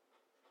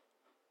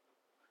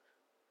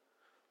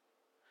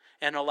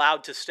 And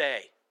allowed to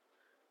stay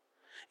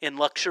in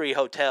luxury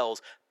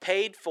hotels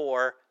paid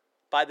for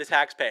by the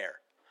taxpayer.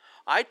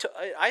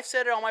 I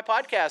said it on my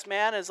podcast,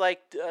 man. It's like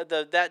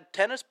that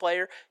tennis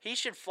player, he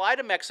should fly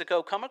to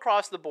Mexico, come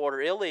across the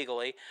border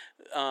illegally,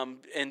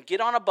 and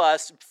get on a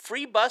bus,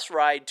 free bus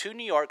ride to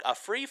New York, a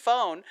free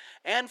phone,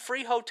 and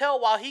free hotel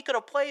while he could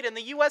have played in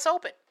the U.S.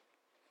 Open.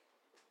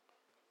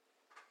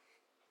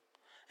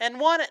 And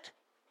won it.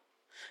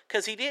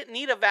 Because he didn't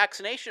need a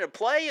vaccination to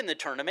play in the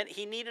tournament.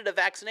 He needed a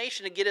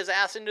vaccination to get his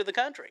ass into the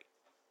country.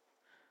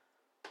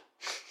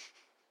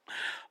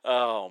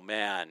 Oh,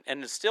 man.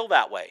 And it's still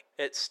that way.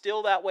 It's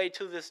still that way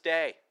to this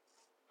day.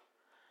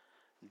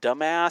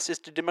 Dumbass is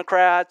to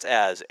Democrats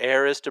as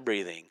air is to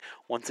breathing.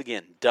 Once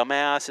again,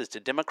 dumbass is to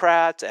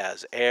Democrats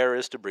as air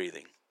is to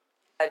breathing.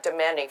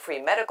 Demanding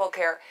free medical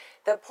care.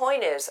 The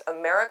point is,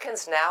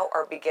 Americans now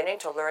are beginning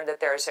to learn that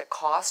there is a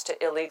cost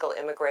to illegal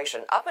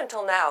immigration. Up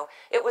until now,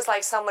 it was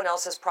like someone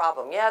else's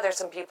problem. Yeah, there's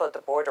some people at the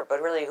border,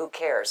 but really, who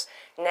cares?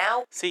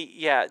 Now, see,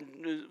 yeah,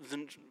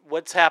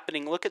 what's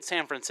happening? Look at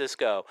San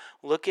Francisco.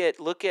 Look at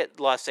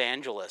Los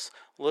Angeles.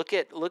 Look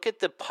at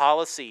the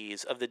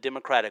policies of the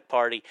Democratic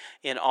Party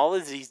in all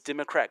of these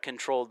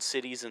Democrat-controlled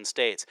cities and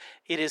states.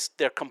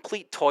 They're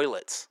complete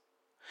toilets.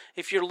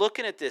 If you're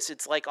looking at this,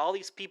 it's like all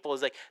these people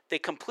they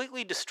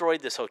completely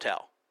destroyed this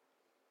hotel.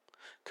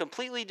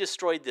 Completely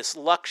destroyed this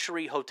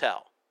luxury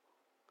hotel.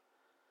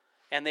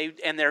 And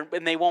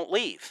they won't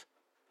leave.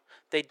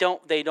 They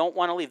don't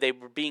want to leave. They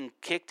were being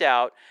kicked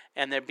out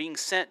and they're being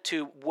sent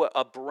to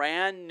a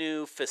brand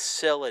new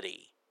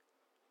facility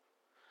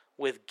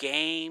with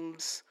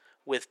games,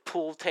 with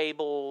pool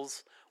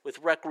tables, with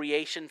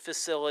recreation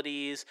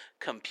facilities,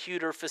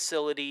 computer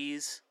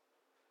facilities,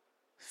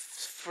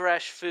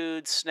 fresh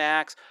food,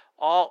 snacks,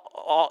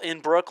 all in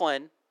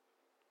Brooklyn.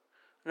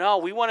 No,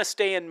 we want to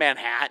stay in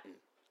Manhattan.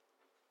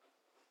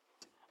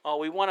 Oh,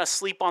 we want to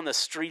sleep on the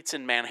streets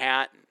in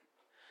Manhattan.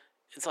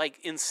 It's like,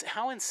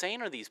 how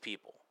insane are these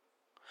people?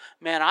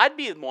 Man, I'd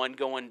be the one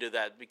going to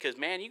that because,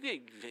 man, you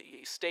could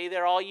stay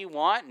there all you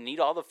want and eat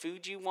all the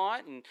food you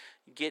want and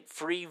get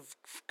free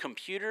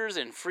computers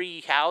and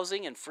free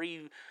housing and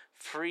free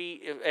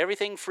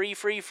everything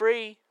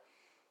free.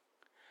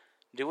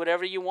 Do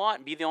whatever you want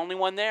and be the only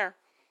one there.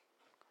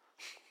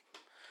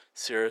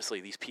 Seriously,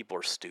 these people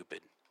are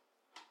stupid.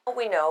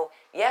 we know,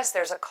 yes,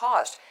 there's a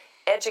cost.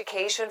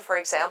 Education, for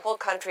example,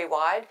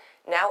 countrywide,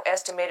 now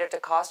estimated to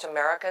cost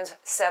Americans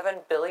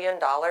 $7 billion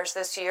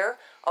this year.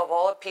 Of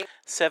all people,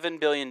 $7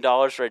 billion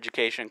for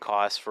education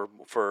costs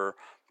for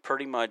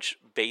pretty much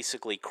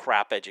basically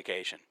crap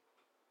education.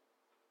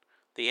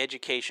 The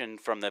education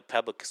from the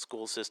public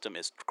school system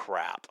is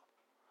crap.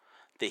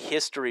 The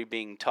history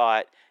being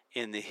taught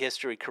in the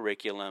history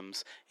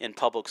curriculums in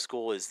public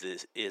school is the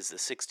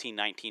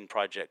 1619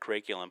 Project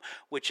curriculum,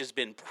 which has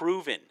been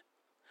proven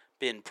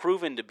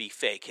to be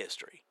fake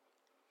history.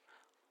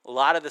 A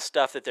lot of the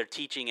stuff that they're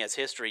teaching as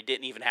history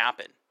didn't even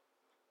happen.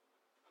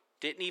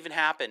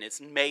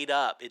 It's made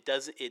up.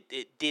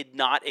 It did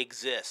not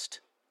exist.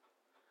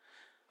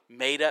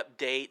 Made up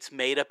dates,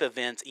 made up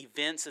events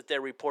that they're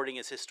reporting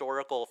as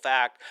historical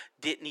fact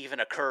didn't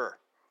even occur.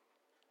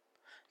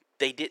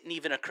 They didn't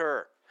even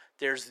occur.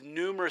 There's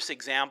numerous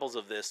examples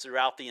of this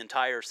throughout the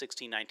entire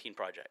 1619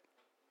 Project.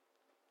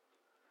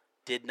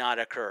 did not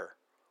occur.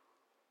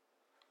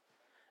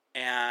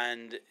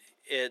 And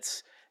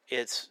it's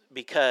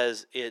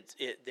because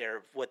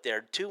what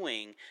they're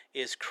doing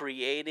is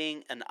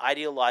creating an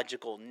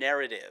ideological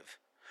narrative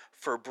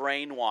for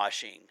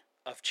brainwashing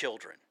of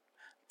children.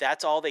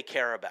 That's all they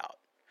care about,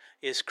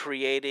 is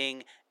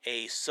creating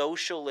a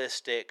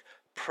socialistic,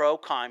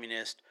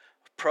 pro-communist,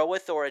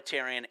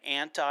 pro-authoritarian,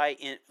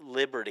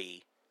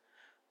 anti-liberty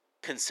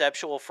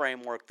conceptual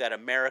framework that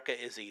America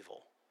is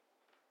evil.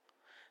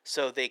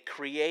 So they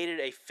created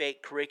a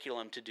fake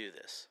curriculum to do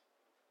this.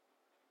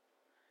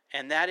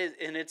 And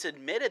it's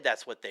admitted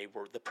that's what they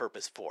were, the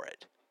purpose for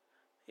it.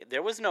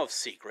 There was no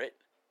secret.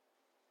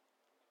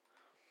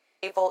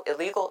 People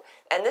illegal,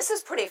 and this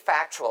is pretty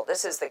factual.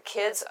 This is the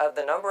kids of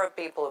the number of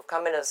people who've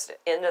come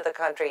into the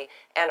country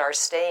and are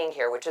staying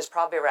here, which is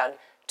probably around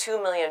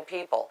 2 million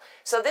people.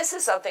 So this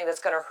is something that's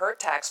going to hurt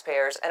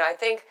taxpayers, and I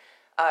think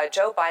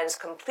Joe Biden's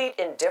complete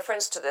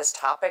indifference to this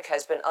topic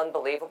has been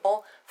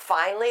unbelievable.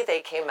 Finally,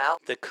 they came out.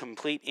 The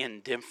complete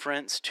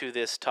indifference to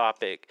this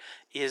topic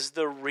is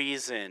the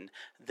reason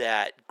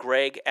that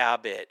Greg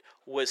Abbott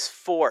was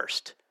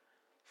forced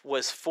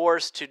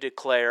to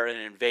declare an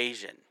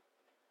invasion,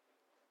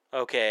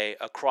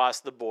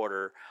 across the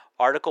border.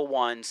 Article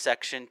 1,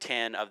 Section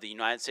 10 of the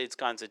United States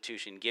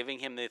Constitution, giving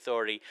him the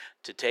authority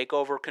to take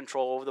over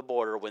control of the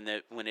border when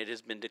it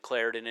has been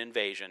declared an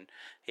invasion,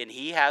 and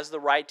he has the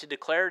right to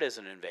declare it as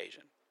an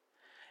invasion.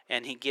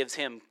 And it gives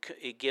him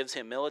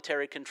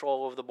military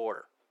control of the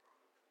border,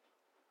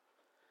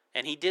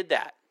 and he did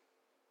that.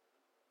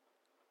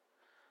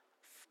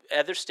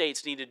 Other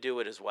states need to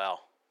do it as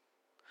well.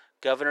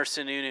 Governor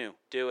Sununu,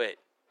 do it.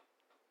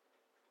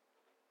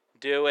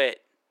 Do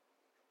it.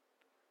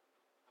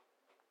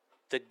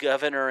 The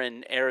governor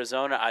in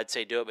Arizona, I'd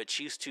say do it, but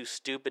she's too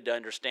stupid to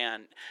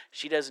understand.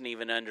 She doesn't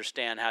even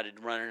understand how to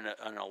run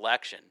an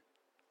election.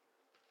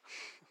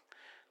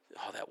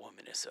 Oh, that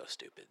woman is so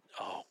stupid.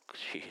 Oh,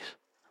 jeez.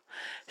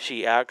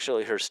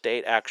 Her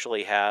state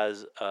actually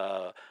has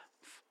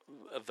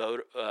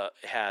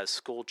has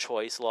school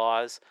choice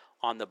laws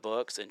on the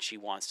books, and she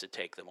wants to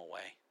take them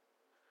away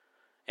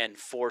and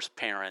force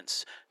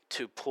parents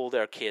to pull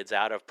their kids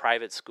out of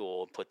private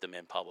school and put them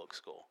in public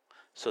school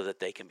so that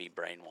they can be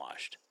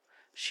brainwashed.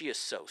 She is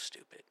so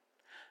stupid.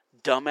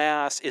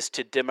 Dumbass is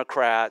to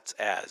Democrats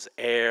as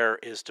air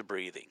is to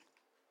breathing.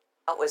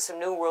 With some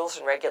new rules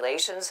and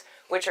regulations,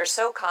 which are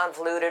so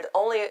convoluted,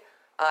 only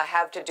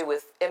have to do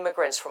with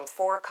immigrants from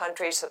 4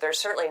 countries, so they're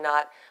certainly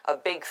not a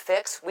big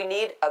fix. We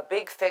need a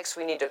big fix.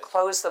 We need to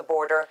close the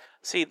border.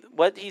 See,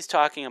 what he's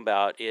talking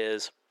about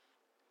is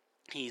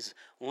he's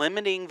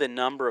limiting the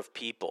number of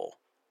people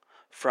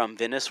from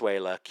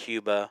Venezuela,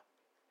 Cuba,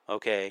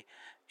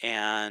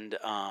 and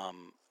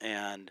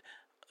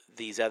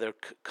these other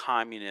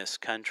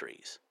communist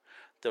countries.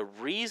 The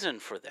reason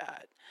for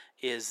that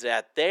is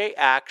that they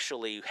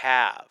actually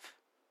have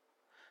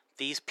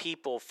these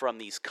people from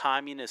these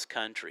communist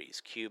countries,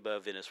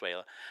 Cuba,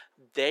 Venezuela,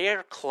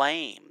 their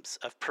claims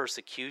of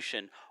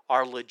persecution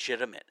are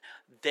legitimate.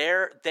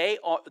 They're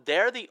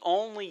the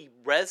only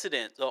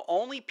residents, the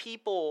only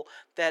people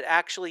that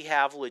actually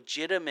have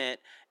legitimate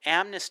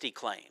amnesty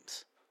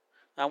claims.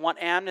 I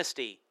want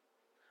amnesty.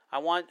 I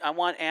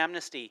want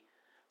amnesty.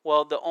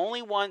 Well, the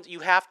only ones, you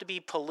have to be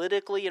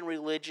politically and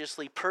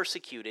religiously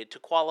persecuted to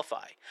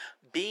qualify.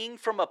 Being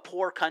from a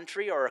poor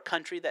country or a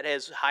country that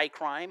has high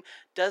crime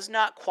does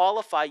not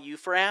qualify you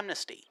for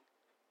amnesty.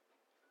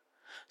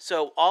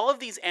 So all of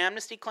these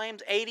amnesty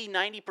claims,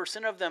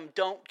 80-90% of them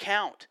don't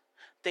count.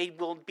 They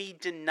will be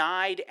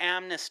denied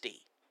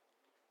amnesty.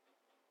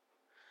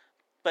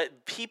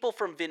 But people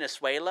from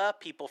Venezuela,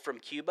 people from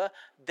Cuba,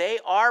 they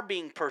are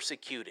being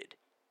persecuted.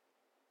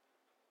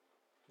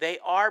 They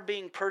are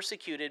being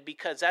persecuted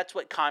because that's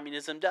what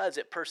communism does.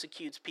 It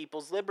persecutes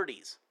people's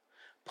liberties,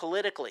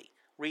 politically,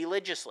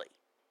 religiously.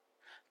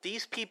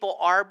 These people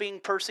are being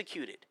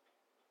persecuted.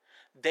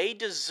 They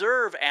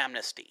deserve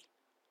amnesty.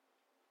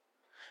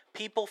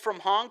 People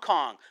from Hong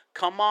Kong,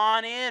 come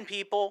on in,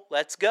 people.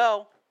 Let's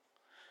go.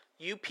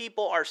 You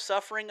people are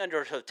suffering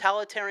under a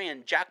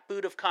totalitarian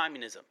jackboot of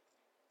communism.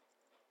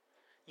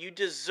 You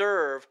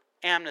deserve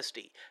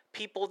amnesty.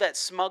 People that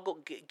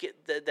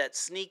that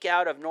sneak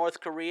out of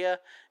North Korea,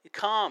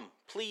 come,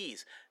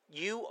 please.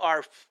 You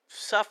are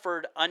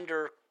suffered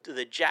under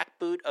the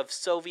jackboot of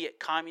Soviet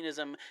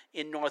communism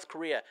in North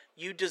Korea.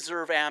 You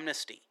deserve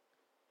amnesty.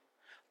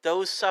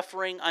 Those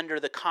suffering under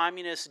the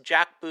communist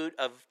jackboot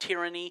of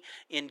tyranny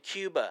in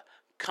Cuba,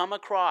 come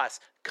across.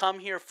 Come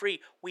here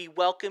free. We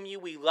welcome you.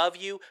 We love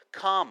you.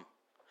 Come.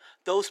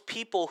 Those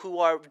people who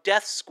are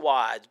death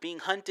squads, being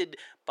hunted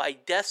by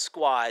death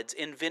squads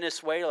in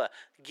Venezuela,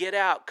 get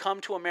out, come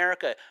to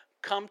America,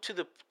 come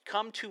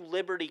to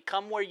liberty,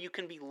 come where you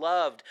can be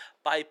loved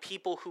by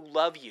people who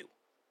love you.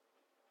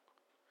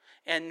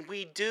 And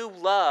we do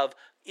love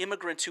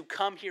immigrants who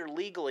come here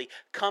legally,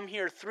 come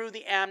here through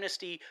the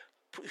amnesty,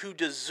 who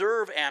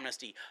deserve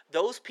amnesty.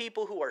 Those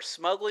people who are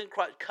smuggling,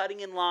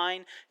 cutting in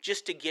line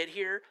just to get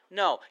here,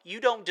 no,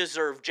 you don't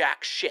deserve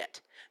jack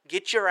shit.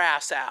 Get your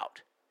ass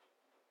out.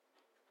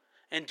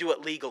 And do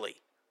it legally.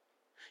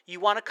 You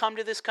want to come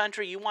to this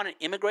country? You want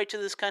to immigrate to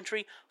this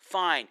country?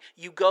 Fine.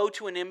 You go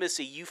to an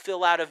embassy. You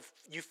fill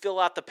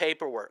out the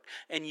paperwork,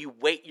 and you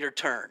wait your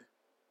turn.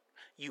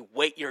 You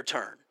wait your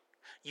turn.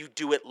 You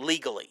do it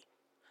legally.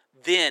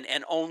 Then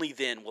and only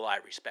then will I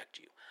respect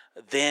you.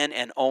 Then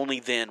and only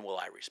then will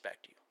I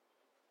respect you.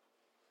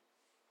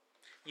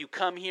 You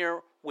come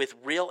here with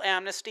real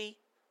amnesty.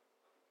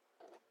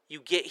 You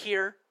get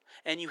here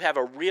and you have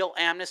a real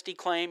amnesty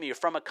claim. You're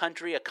from a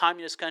country, a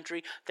communist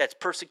country, that's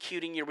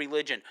persecuting your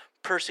religion,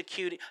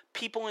 persecuting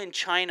people in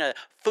China,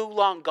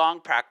 Falun Gong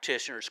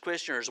practitioners,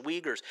 Christians,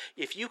 Uyghurs.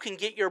 If you can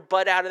get your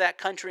butt out of that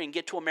country and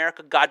get to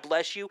America, God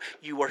bless you.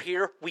 You are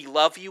here. We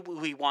love you.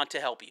 We want to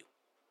help you.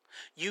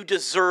 You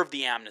deserve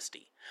the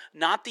amnesty.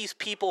 Not these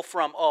people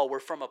from, we're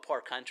from a poor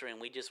country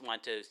and we just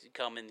want to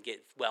come and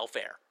get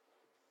welfare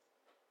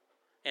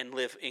and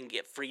live and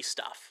get free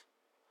stuff.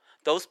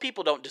 Those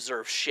people don't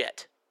deserve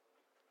shit.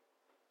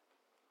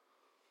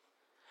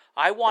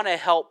 I want to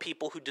help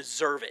people who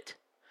deserve it,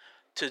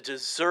 to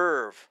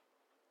deserve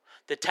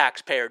the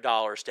taxpayer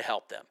dollars to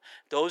help them.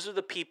 Those are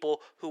the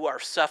people who are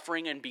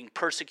suffering and being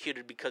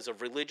persecuted because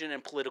of religion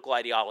and political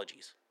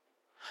ideologies.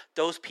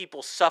 Those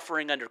people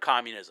suffering under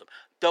communism.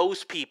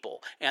 Those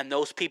people, and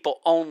those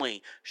people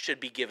only, should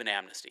be given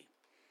amnesty.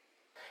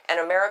 And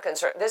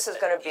Americans this is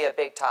going to be a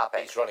big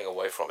topic. He's running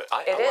away from it.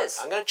 I'm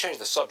going to change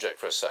the subject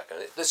for a second.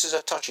 This is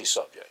a touchy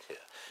subject here.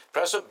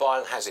 President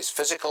Biden has his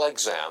physical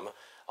exam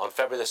on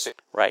February the 16th.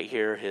 Right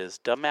here, his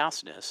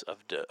dumbassness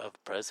of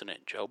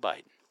President Joe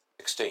Biden.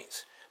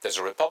 16th. There's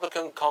a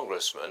Republican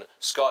congressman,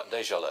 Scott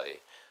DeJoly,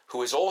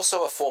 who is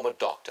also a former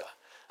doctor.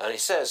 And he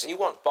says he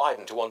wants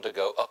Biden to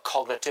undergo a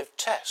cognitive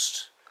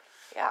test.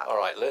 Yeah. All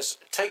right, Liz,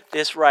 take...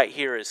 This right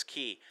here is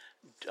key.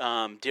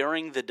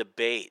 During the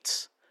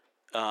debates,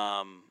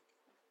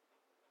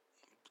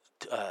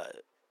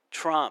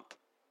 Trump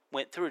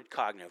went through a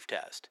cognitive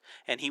test,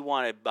 and he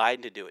wanted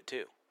Biden to do it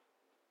too.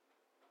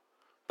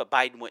 But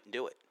Biden wouldn't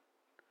do it.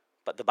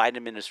 But the Biden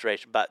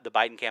administration, the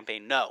Biden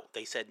campaign, no.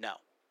 They said no.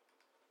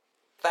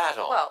 That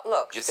on. Well,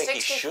 look. Do you think he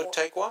should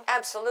take one?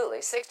 Absolutely.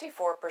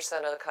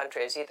 64% of the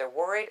country is either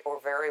worried or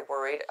very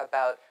worried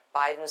about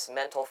Biden's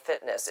mental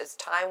fitness. It's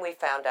time we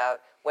found out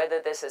whether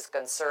this is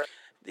concerned.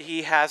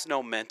 He has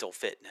no mental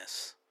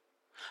fitness.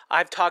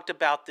 I've talked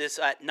about this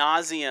ad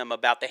nauseum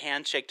about the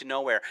handshake to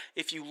nowhere.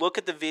 If you look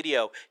at the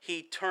video,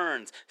 he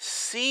turns,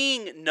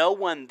 seeing no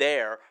one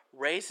there,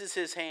 raises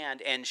his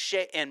hand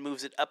and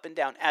moves it up and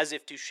down as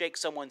if to shake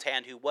someone's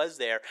hand who was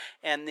there,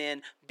 and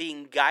then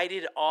being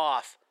guided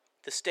off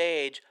the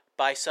stage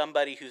by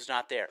somebody who's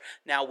not there.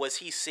 Now, was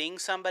he seeing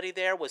somebody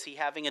there? Was he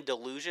having a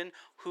delusion?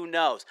 Who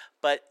knows?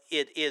 But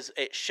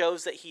it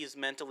shows that he is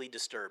mentally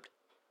disturbed.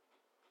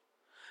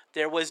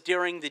 There was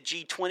during the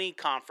G20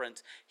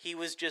 conference, he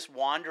was just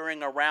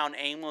wandering around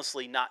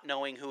aimlessly, not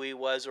knowing who he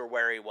was or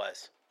where he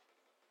was.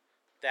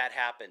 That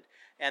happened.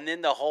 And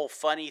then the whole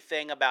funny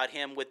thing about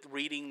him with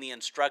reading the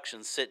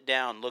instructions, sit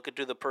down, look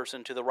to the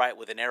person to the right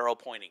with an arrow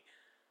pointing.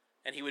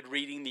 And he would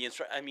reading the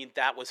instructions. I mean,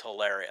 that was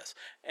hilarious.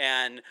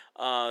 And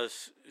the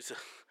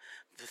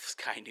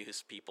Sky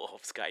News people,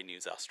 Sky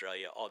News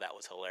Australia, that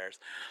was hilarious.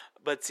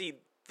 But see,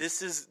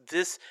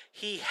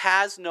 he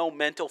has no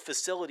mental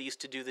facilities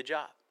to do the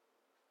job.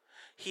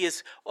 He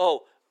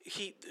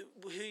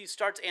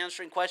starts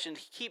answering questions.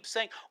 He keeps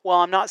saying,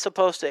 well, I'm not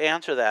supposed to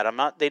answer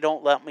that. They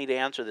don't let me to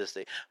answer this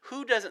thing.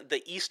 Who doesn't?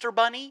 The Easter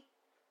Bunny?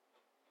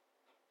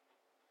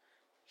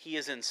 He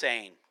is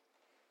insane.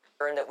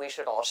 That we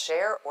should all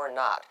share or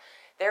not.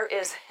 There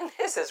is, and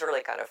this is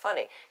really kind of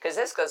funny, because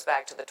this goes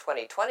back to the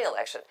 2020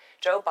 election.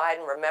 Joe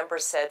Biden, remember,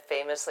 said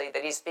famously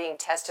that he's being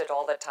tested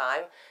all the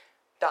time.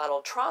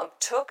 Donald Trump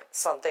took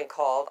something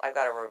called, I've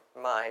got to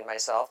remind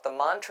myself, the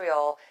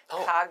Montreal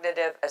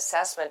Cognitive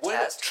Assessment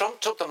Test.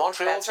 Trump took the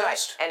Montreal That's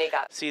test? Right. And he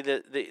got... See,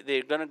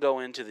 they're going to go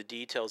into the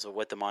details of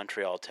what the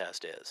Montreal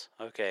test is,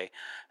 okay?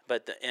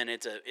 But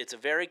it's a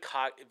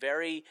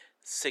very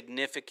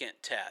significant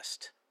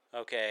test,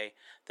 okay,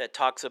 that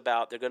talks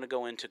about, they're going to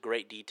go into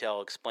great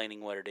detail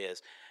explaining what it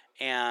is.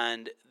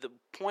 And the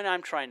point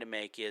I'm trying to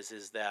make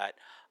is that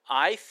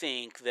I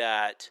think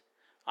that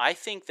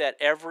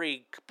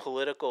every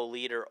political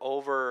leader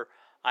over,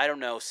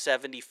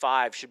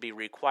 75 should be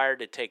required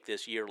to take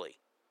this yearly.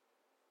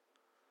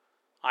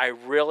 I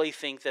really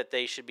think that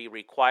they should be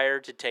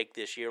required to take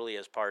this yearly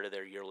as part of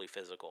their yearly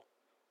physical.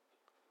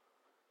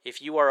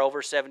 If you are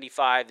over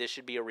 75, this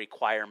should be a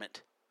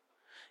requirement.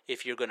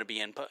 If you're going to be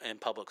in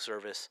public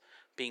service,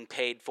 being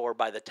paid for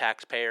by the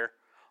taxpayer,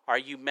 are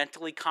you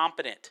mentally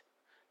competent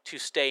to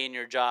stay in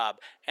your job?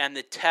 And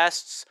the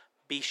tests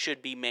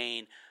should be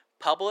made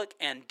public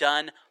and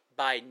done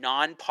by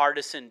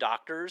nonpartisan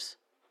doctors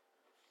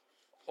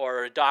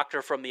or a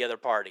doctor from the other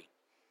party.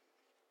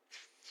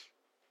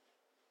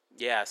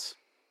 Yes.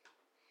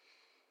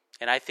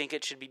 And I think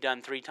it should be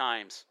done 3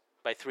 times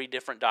by 3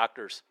 different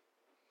doctors.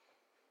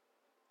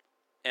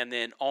 And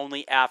then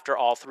only after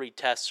all 3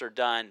 tests are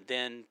done,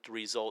 then the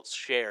results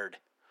shared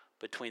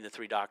between the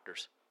 3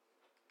 doctors.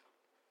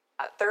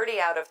 30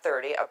 out of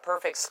 30, a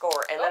perfect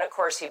score. And then, of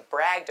course, he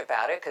bragged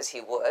about it because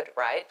he would,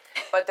 right?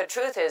 But the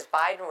truth is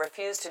Biden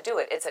refused to do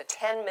it. It's a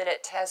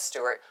 10-minute test,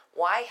 Stuart.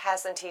 Why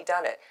hasn't he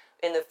done it?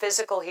 In the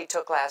physical he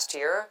took last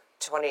year,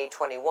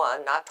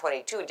 2021, not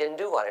 22, he didn't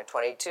do one in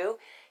 22,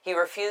 he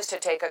refused to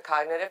take a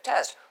cognitive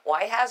test.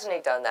 Why hasn't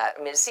he done that? I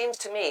mean, it seems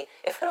to me,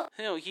 if it...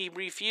 No, he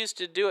refused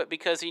to do it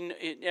because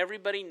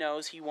everybody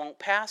knows he won't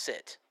pass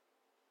it.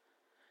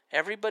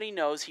 Everybody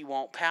knows he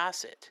won't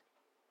pass it.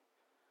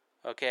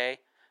 Okay?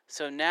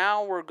 So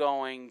now we're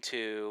going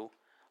to,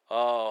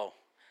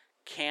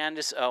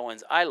 Candace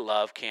Owens. I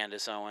love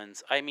Candace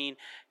Owens. I mean,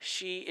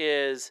 she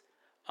is,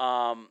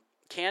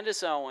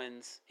 Candace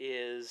Owens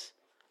is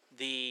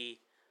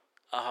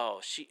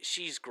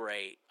she's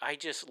great. I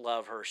just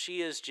love her.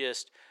 She is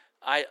just,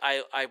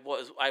 I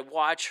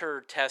watch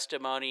her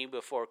testimony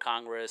before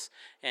Congress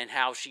and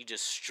how she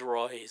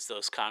destroys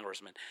those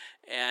congressmen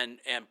and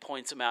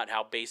points them out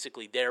how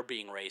basically they're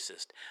being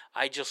racist.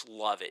 I just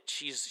love it.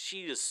 She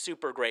is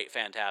super great,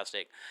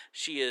 fantastic.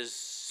 She is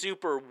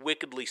super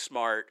wickedly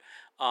smart.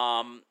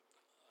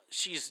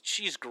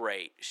 She's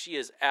great. She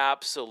is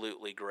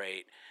absolutely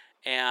great.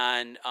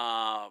 And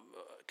I'd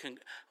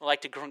like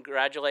to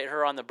congratulate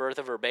her on the birth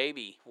of her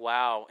baby.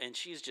 Wow. And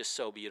she's just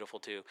so beautiful,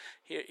 too.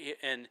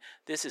 And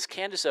this is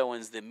Candace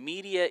Owens. The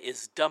media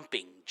is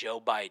dumping Joe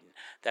Biden.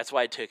 That's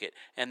why I took it.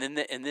 And then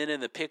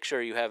in the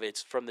picture you have,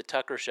 it's from the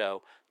Tucker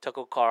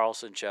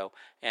Carlson show,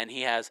 and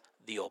he has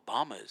the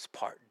Obamas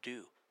Part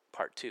 2.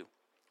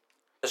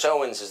 Candace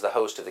Owens is the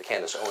host of the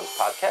Candace Owens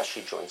podcast.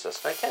 She joins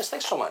us tonight. Candace,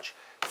 thanks so much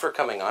for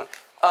coming on.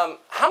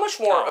 How much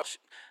more...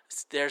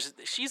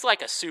 She's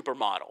like a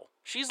supermodel.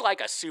 She's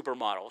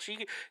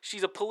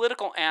a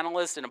political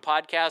analyst and a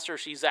podcaster.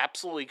 She's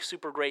absolutely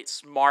super great,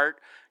 smart.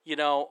 You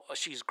know,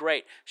 she's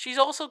great. She's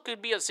also could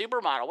be a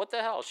supermodel. What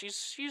the hell?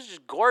 She's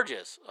just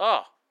gorgeous.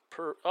 Michelle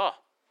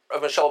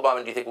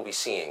Obama, do you think we'll be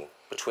seeing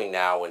between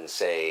now and,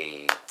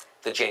 say,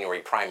 the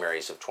January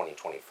primaries of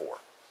 2024?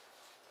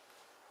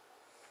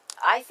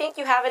 I think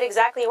you have it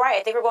exactly right.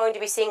 I think we're going to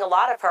be seeing a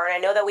lot of her, and I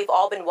know that we've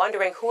all been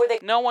wondering who are they.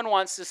 No one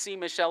wants to see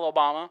Michelle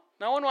Obama.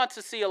 No one wants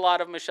to see a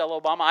lot of Michelle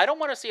Obama. I don't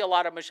want to see a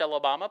lot of Michelle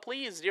Obama.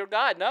 Please, dear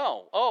God,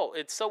 no. Oh,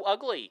 it's so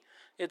ugly.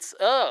 It's,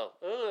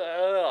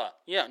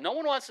 yeah, no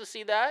one wants to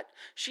see that.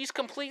 She's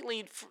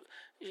completely,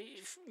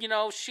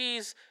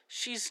 she's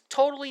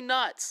totally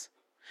nuts.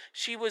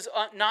 She was,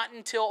 not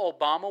until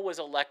Obama was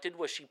elected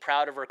was she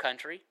proud of her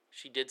country.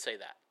 She did say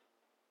that.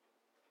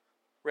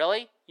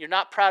 Really? You're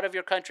not proud of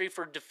your country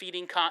for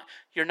defeating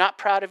You're not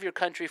proud of your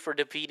country for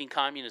defeating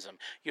communism.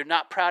 You're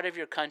not proud of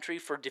your country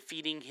for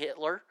defeating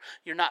Hitler.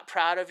 You're not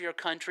proud of your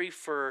country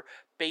for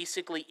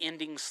basically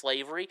ending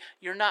slavery.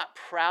 You're not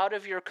proud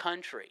of your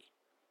country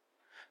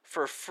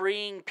for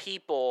freeing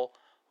people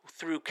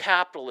through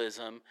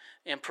capitalism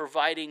and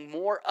providing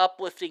more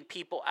uplifting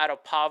people out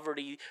of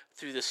poverty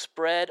through the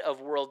spread of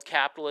world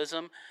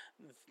capitalism,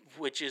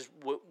 which is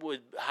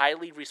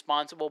highly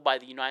responsible by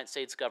the United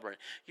States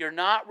government. You're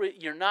not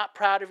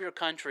proud of your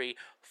country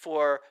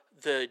for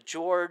the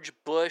George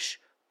Bush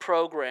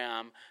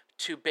program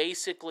to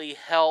basically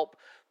help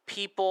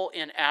people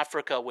in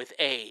Africa with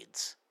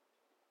AIDS.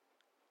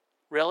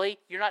 Really?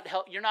 You're not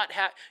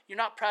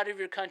proud of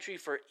your country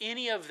for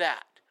any of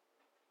that.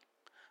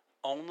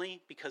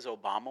 Only because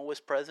Obama was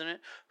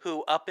president,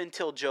 who up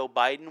until Joe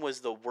Biden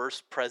was the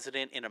worst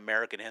president in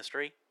American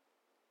history.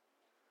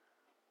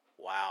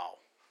 Wow.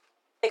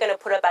 They're going to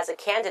put up as a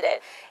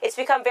candidate. It's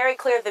become very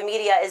clear the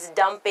media is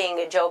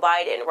dumping Joe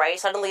Biden, right?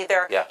 Suddenly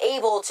they're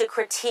able to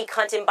critique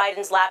Hunter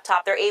Biden's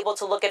laptop. They're able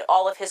to look at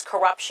all of his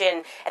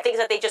corruption and things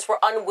that they just were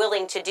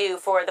unwilling to do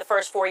for the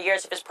first 4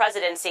 years of his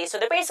presidency. So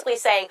they're basically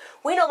saying,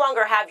 we no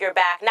longer have your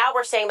back. Now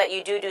we're saying that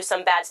you do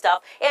some bad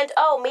stuff. And,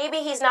 maybe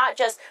he's not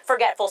just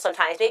forgetful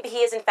sometimes. Maybe he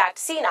is, in fact,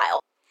 senile.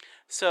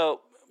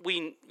 So,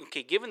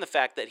 given the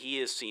fact that he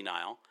is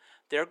senile,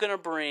 they're going to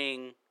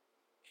bring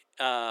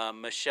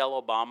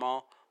Michelle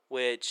Obama,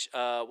 which,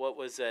 what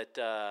was that,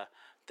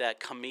 that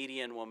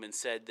comedian woman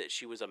said that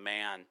she was a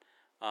man,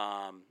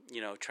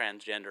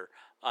 transgender.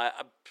 I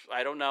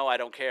don't know, I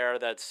don't care,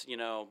 that's,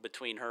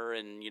 between her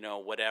and,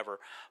 whatever.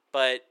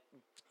 But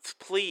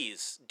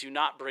please, do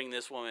not bring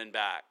this woman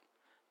back.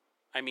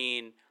 I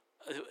mean,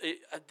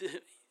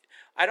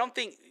 I don't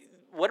think,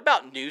 what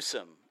about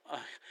Newsom?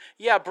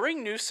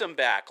 Bring Newsom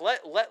back.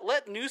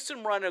 Let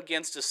Newsom run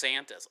against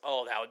DeSantis.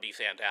 Oh, that would be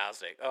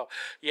fantastic. Oh,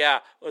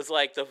 yeah. It was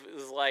like 10%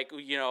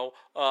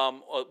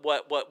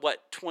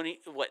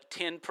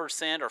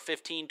 or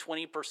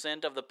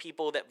 15-20% of the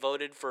people that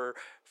voted for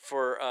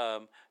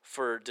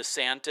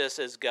DeSantis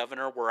as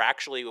governor were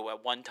actually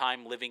at one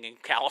time living in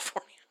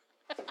California.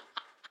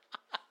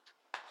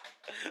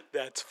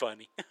 That's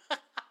funny.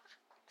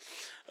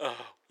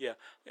 Oh, yeah.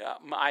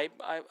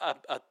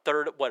 A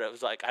third, what it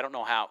was like, I don't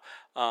know how.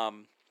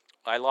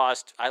 I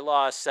lost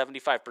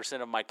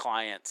 75% of my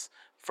clients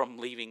from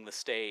leaving the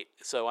state.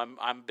 So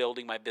I'm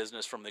building my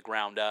business from the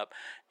ground up,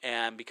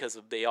 and because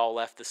they all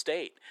left the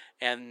state,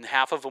 and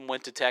half of them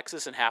went to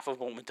Texas and half of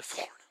them went to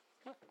Florida.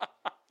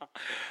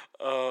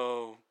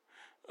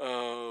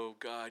 Oh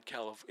God,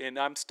 California, and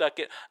I'm stuck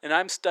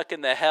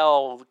in the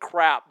hell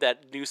crap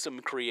that Newsom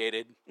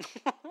created.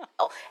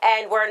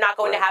 And we're not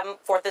going Right. to have him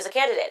forth as a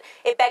candidate.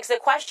 It begs the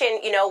question,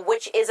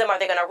 which ism are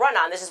they going to run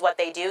on? This is what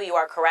they do. You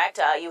are correct.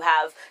 You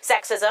have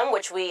sexism,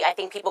 which I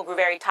think people grew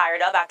very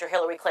tired of after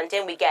Hillary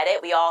Clinton. We get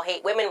it. We all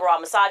hate women. We're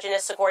all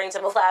misogynists, according to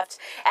the left.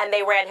 And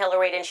they ran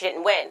Hillary and she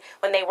didn't win.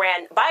 When they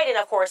ran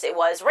Biden, of course, it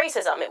was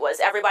racism. It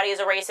was everybody is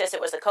a racist. It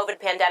was the COVID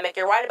pandemic.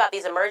 You're right about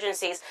these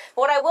emergencies.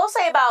 But what I will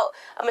say about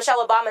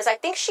Michelle Obama is I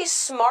think she's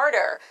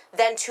smarter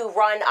than to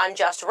run on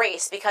just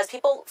race, because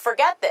people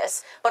forget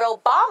this. But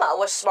Obama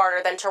was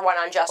smarter than to run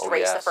on just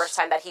race yes. the first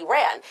time that he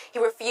ran. He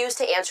refused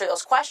to answer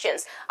those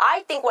questions.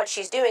 I think what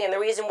she's doing, and the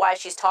reason why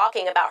she's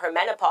talking about her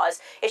menopause,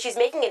 is she's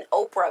making an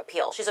Oprah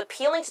appeal. She's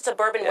appealing to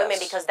suburban women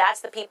because that's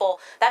the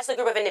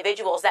group of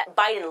individuals that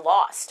Biden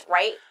lost,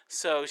 right?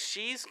 So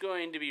she's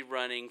going to be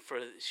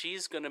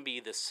she's going to be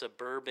the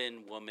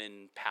suburban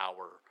woman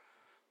power,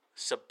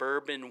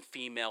 suburban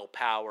female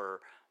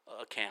power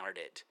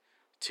candidate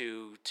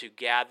to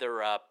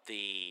gather up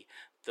the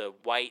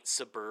white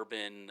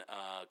suburban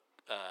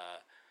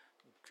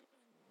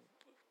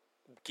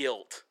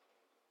guilt,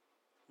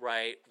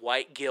 right?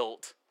 White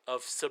guilt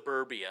of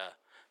suburbia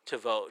to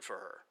vote for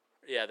her.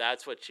 Yeah,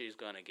 that's what she's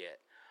going to get.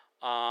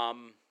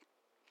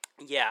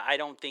 Yeah, I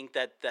don't think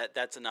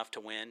that's enough to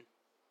win.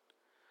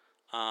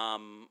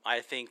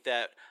 I think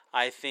that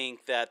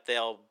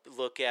they'll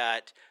look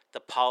at the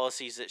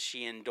policies that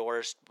she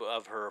endorsed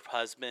of her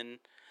husband,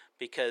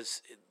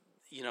 because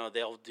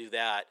they'll do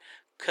that.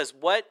 Because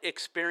what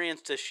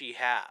experience does she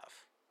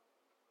have?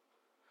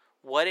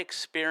 What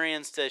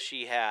experience does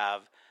she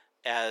have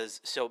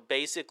so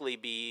basically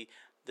be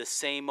the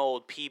same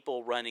old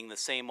people running the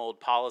same old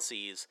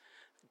policies,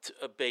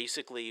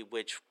 basically,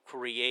 which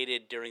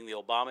created during the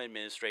Obama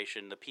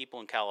administration, the people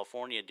in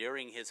California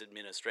during his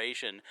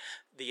administration,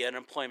 the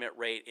unemployment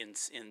rate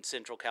in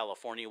Central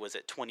California was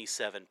at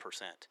 27%.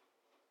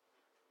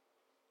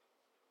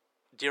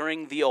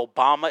 During the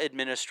Obama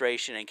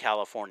administration in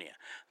California,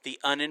 the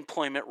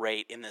unemployment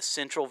rate in the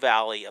Central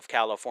Valley of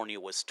California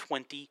was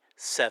 27%.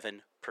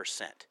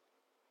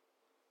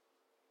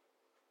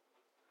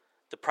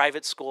 The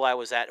private school I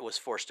was at was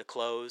forced to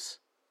close.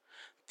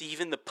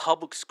 Even the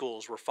public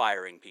schools were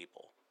firing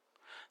people.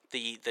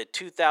 The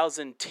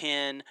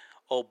 2010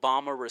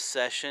 Obama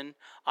recession,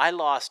 I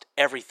lost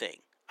everything.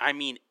 I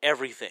mean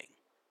everything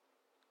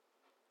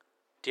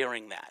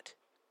during that.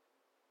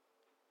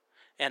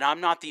 And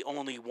I'm not the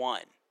only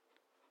one.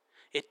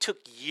 It took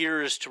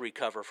years to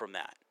recover from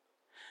that.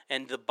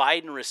 And the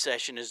Biden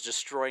recession is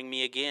destroying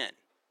me again.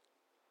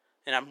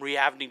 And I'm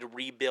having to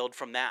rebuild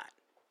from that.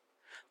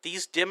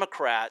 These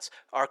Democrats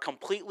are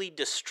completely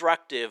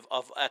destructive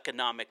of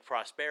economic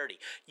prosperity.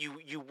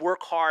 You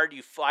work hard,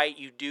 you fight,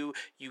 you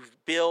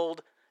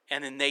build,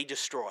 and then they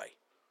destroy.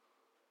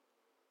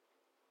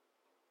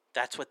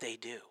 That's what they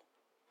do.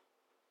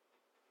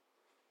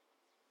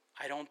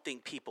 I don't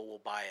think people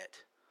will buy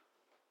it.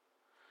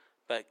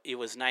 But it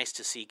was nice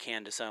to see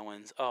Candace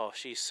Owens. Oh,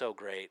 she's so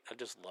great. I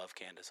just love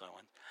Candace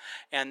Owens.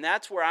 And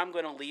that's where I'm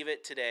going to leave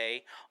it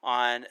today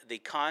on the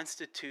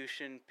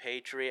Constitution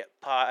Patriot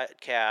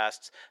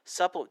Podcast's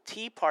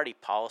Tea Party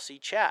Policy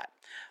Chat.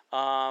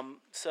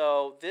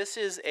 So this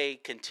is a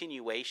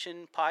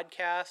continuation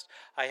podcast.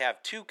 I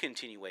have two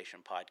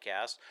continuation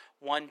podcasts.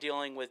 One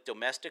dealing with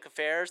domestic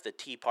affairs, the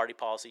Tea Party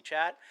Policy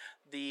Chat.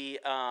 The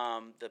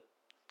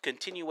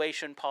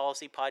continuation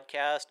policy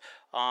podcast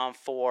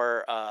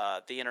for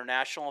the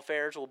international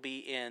affairs will be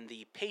in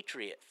the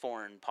Patriot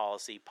Foreign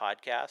Policy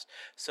podcast.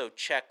 So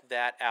check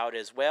that out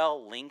as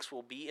well. Links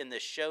will be in the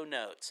show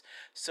notes.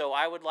 So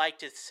I would like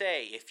to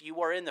say, if you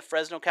are in the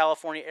Fresno,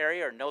 California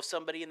area or know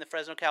somebody in the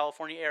Fresno,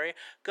 California area,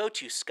 go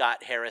to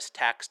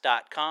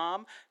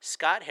ScottHarrisTax.com,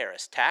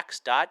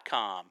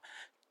 ScottHarrisTax.com.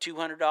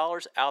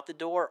 $200 out the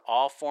door,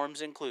 all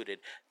forms included.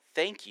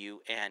 Thank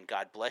you, and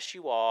God bless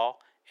you all,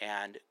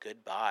 and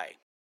goodbye.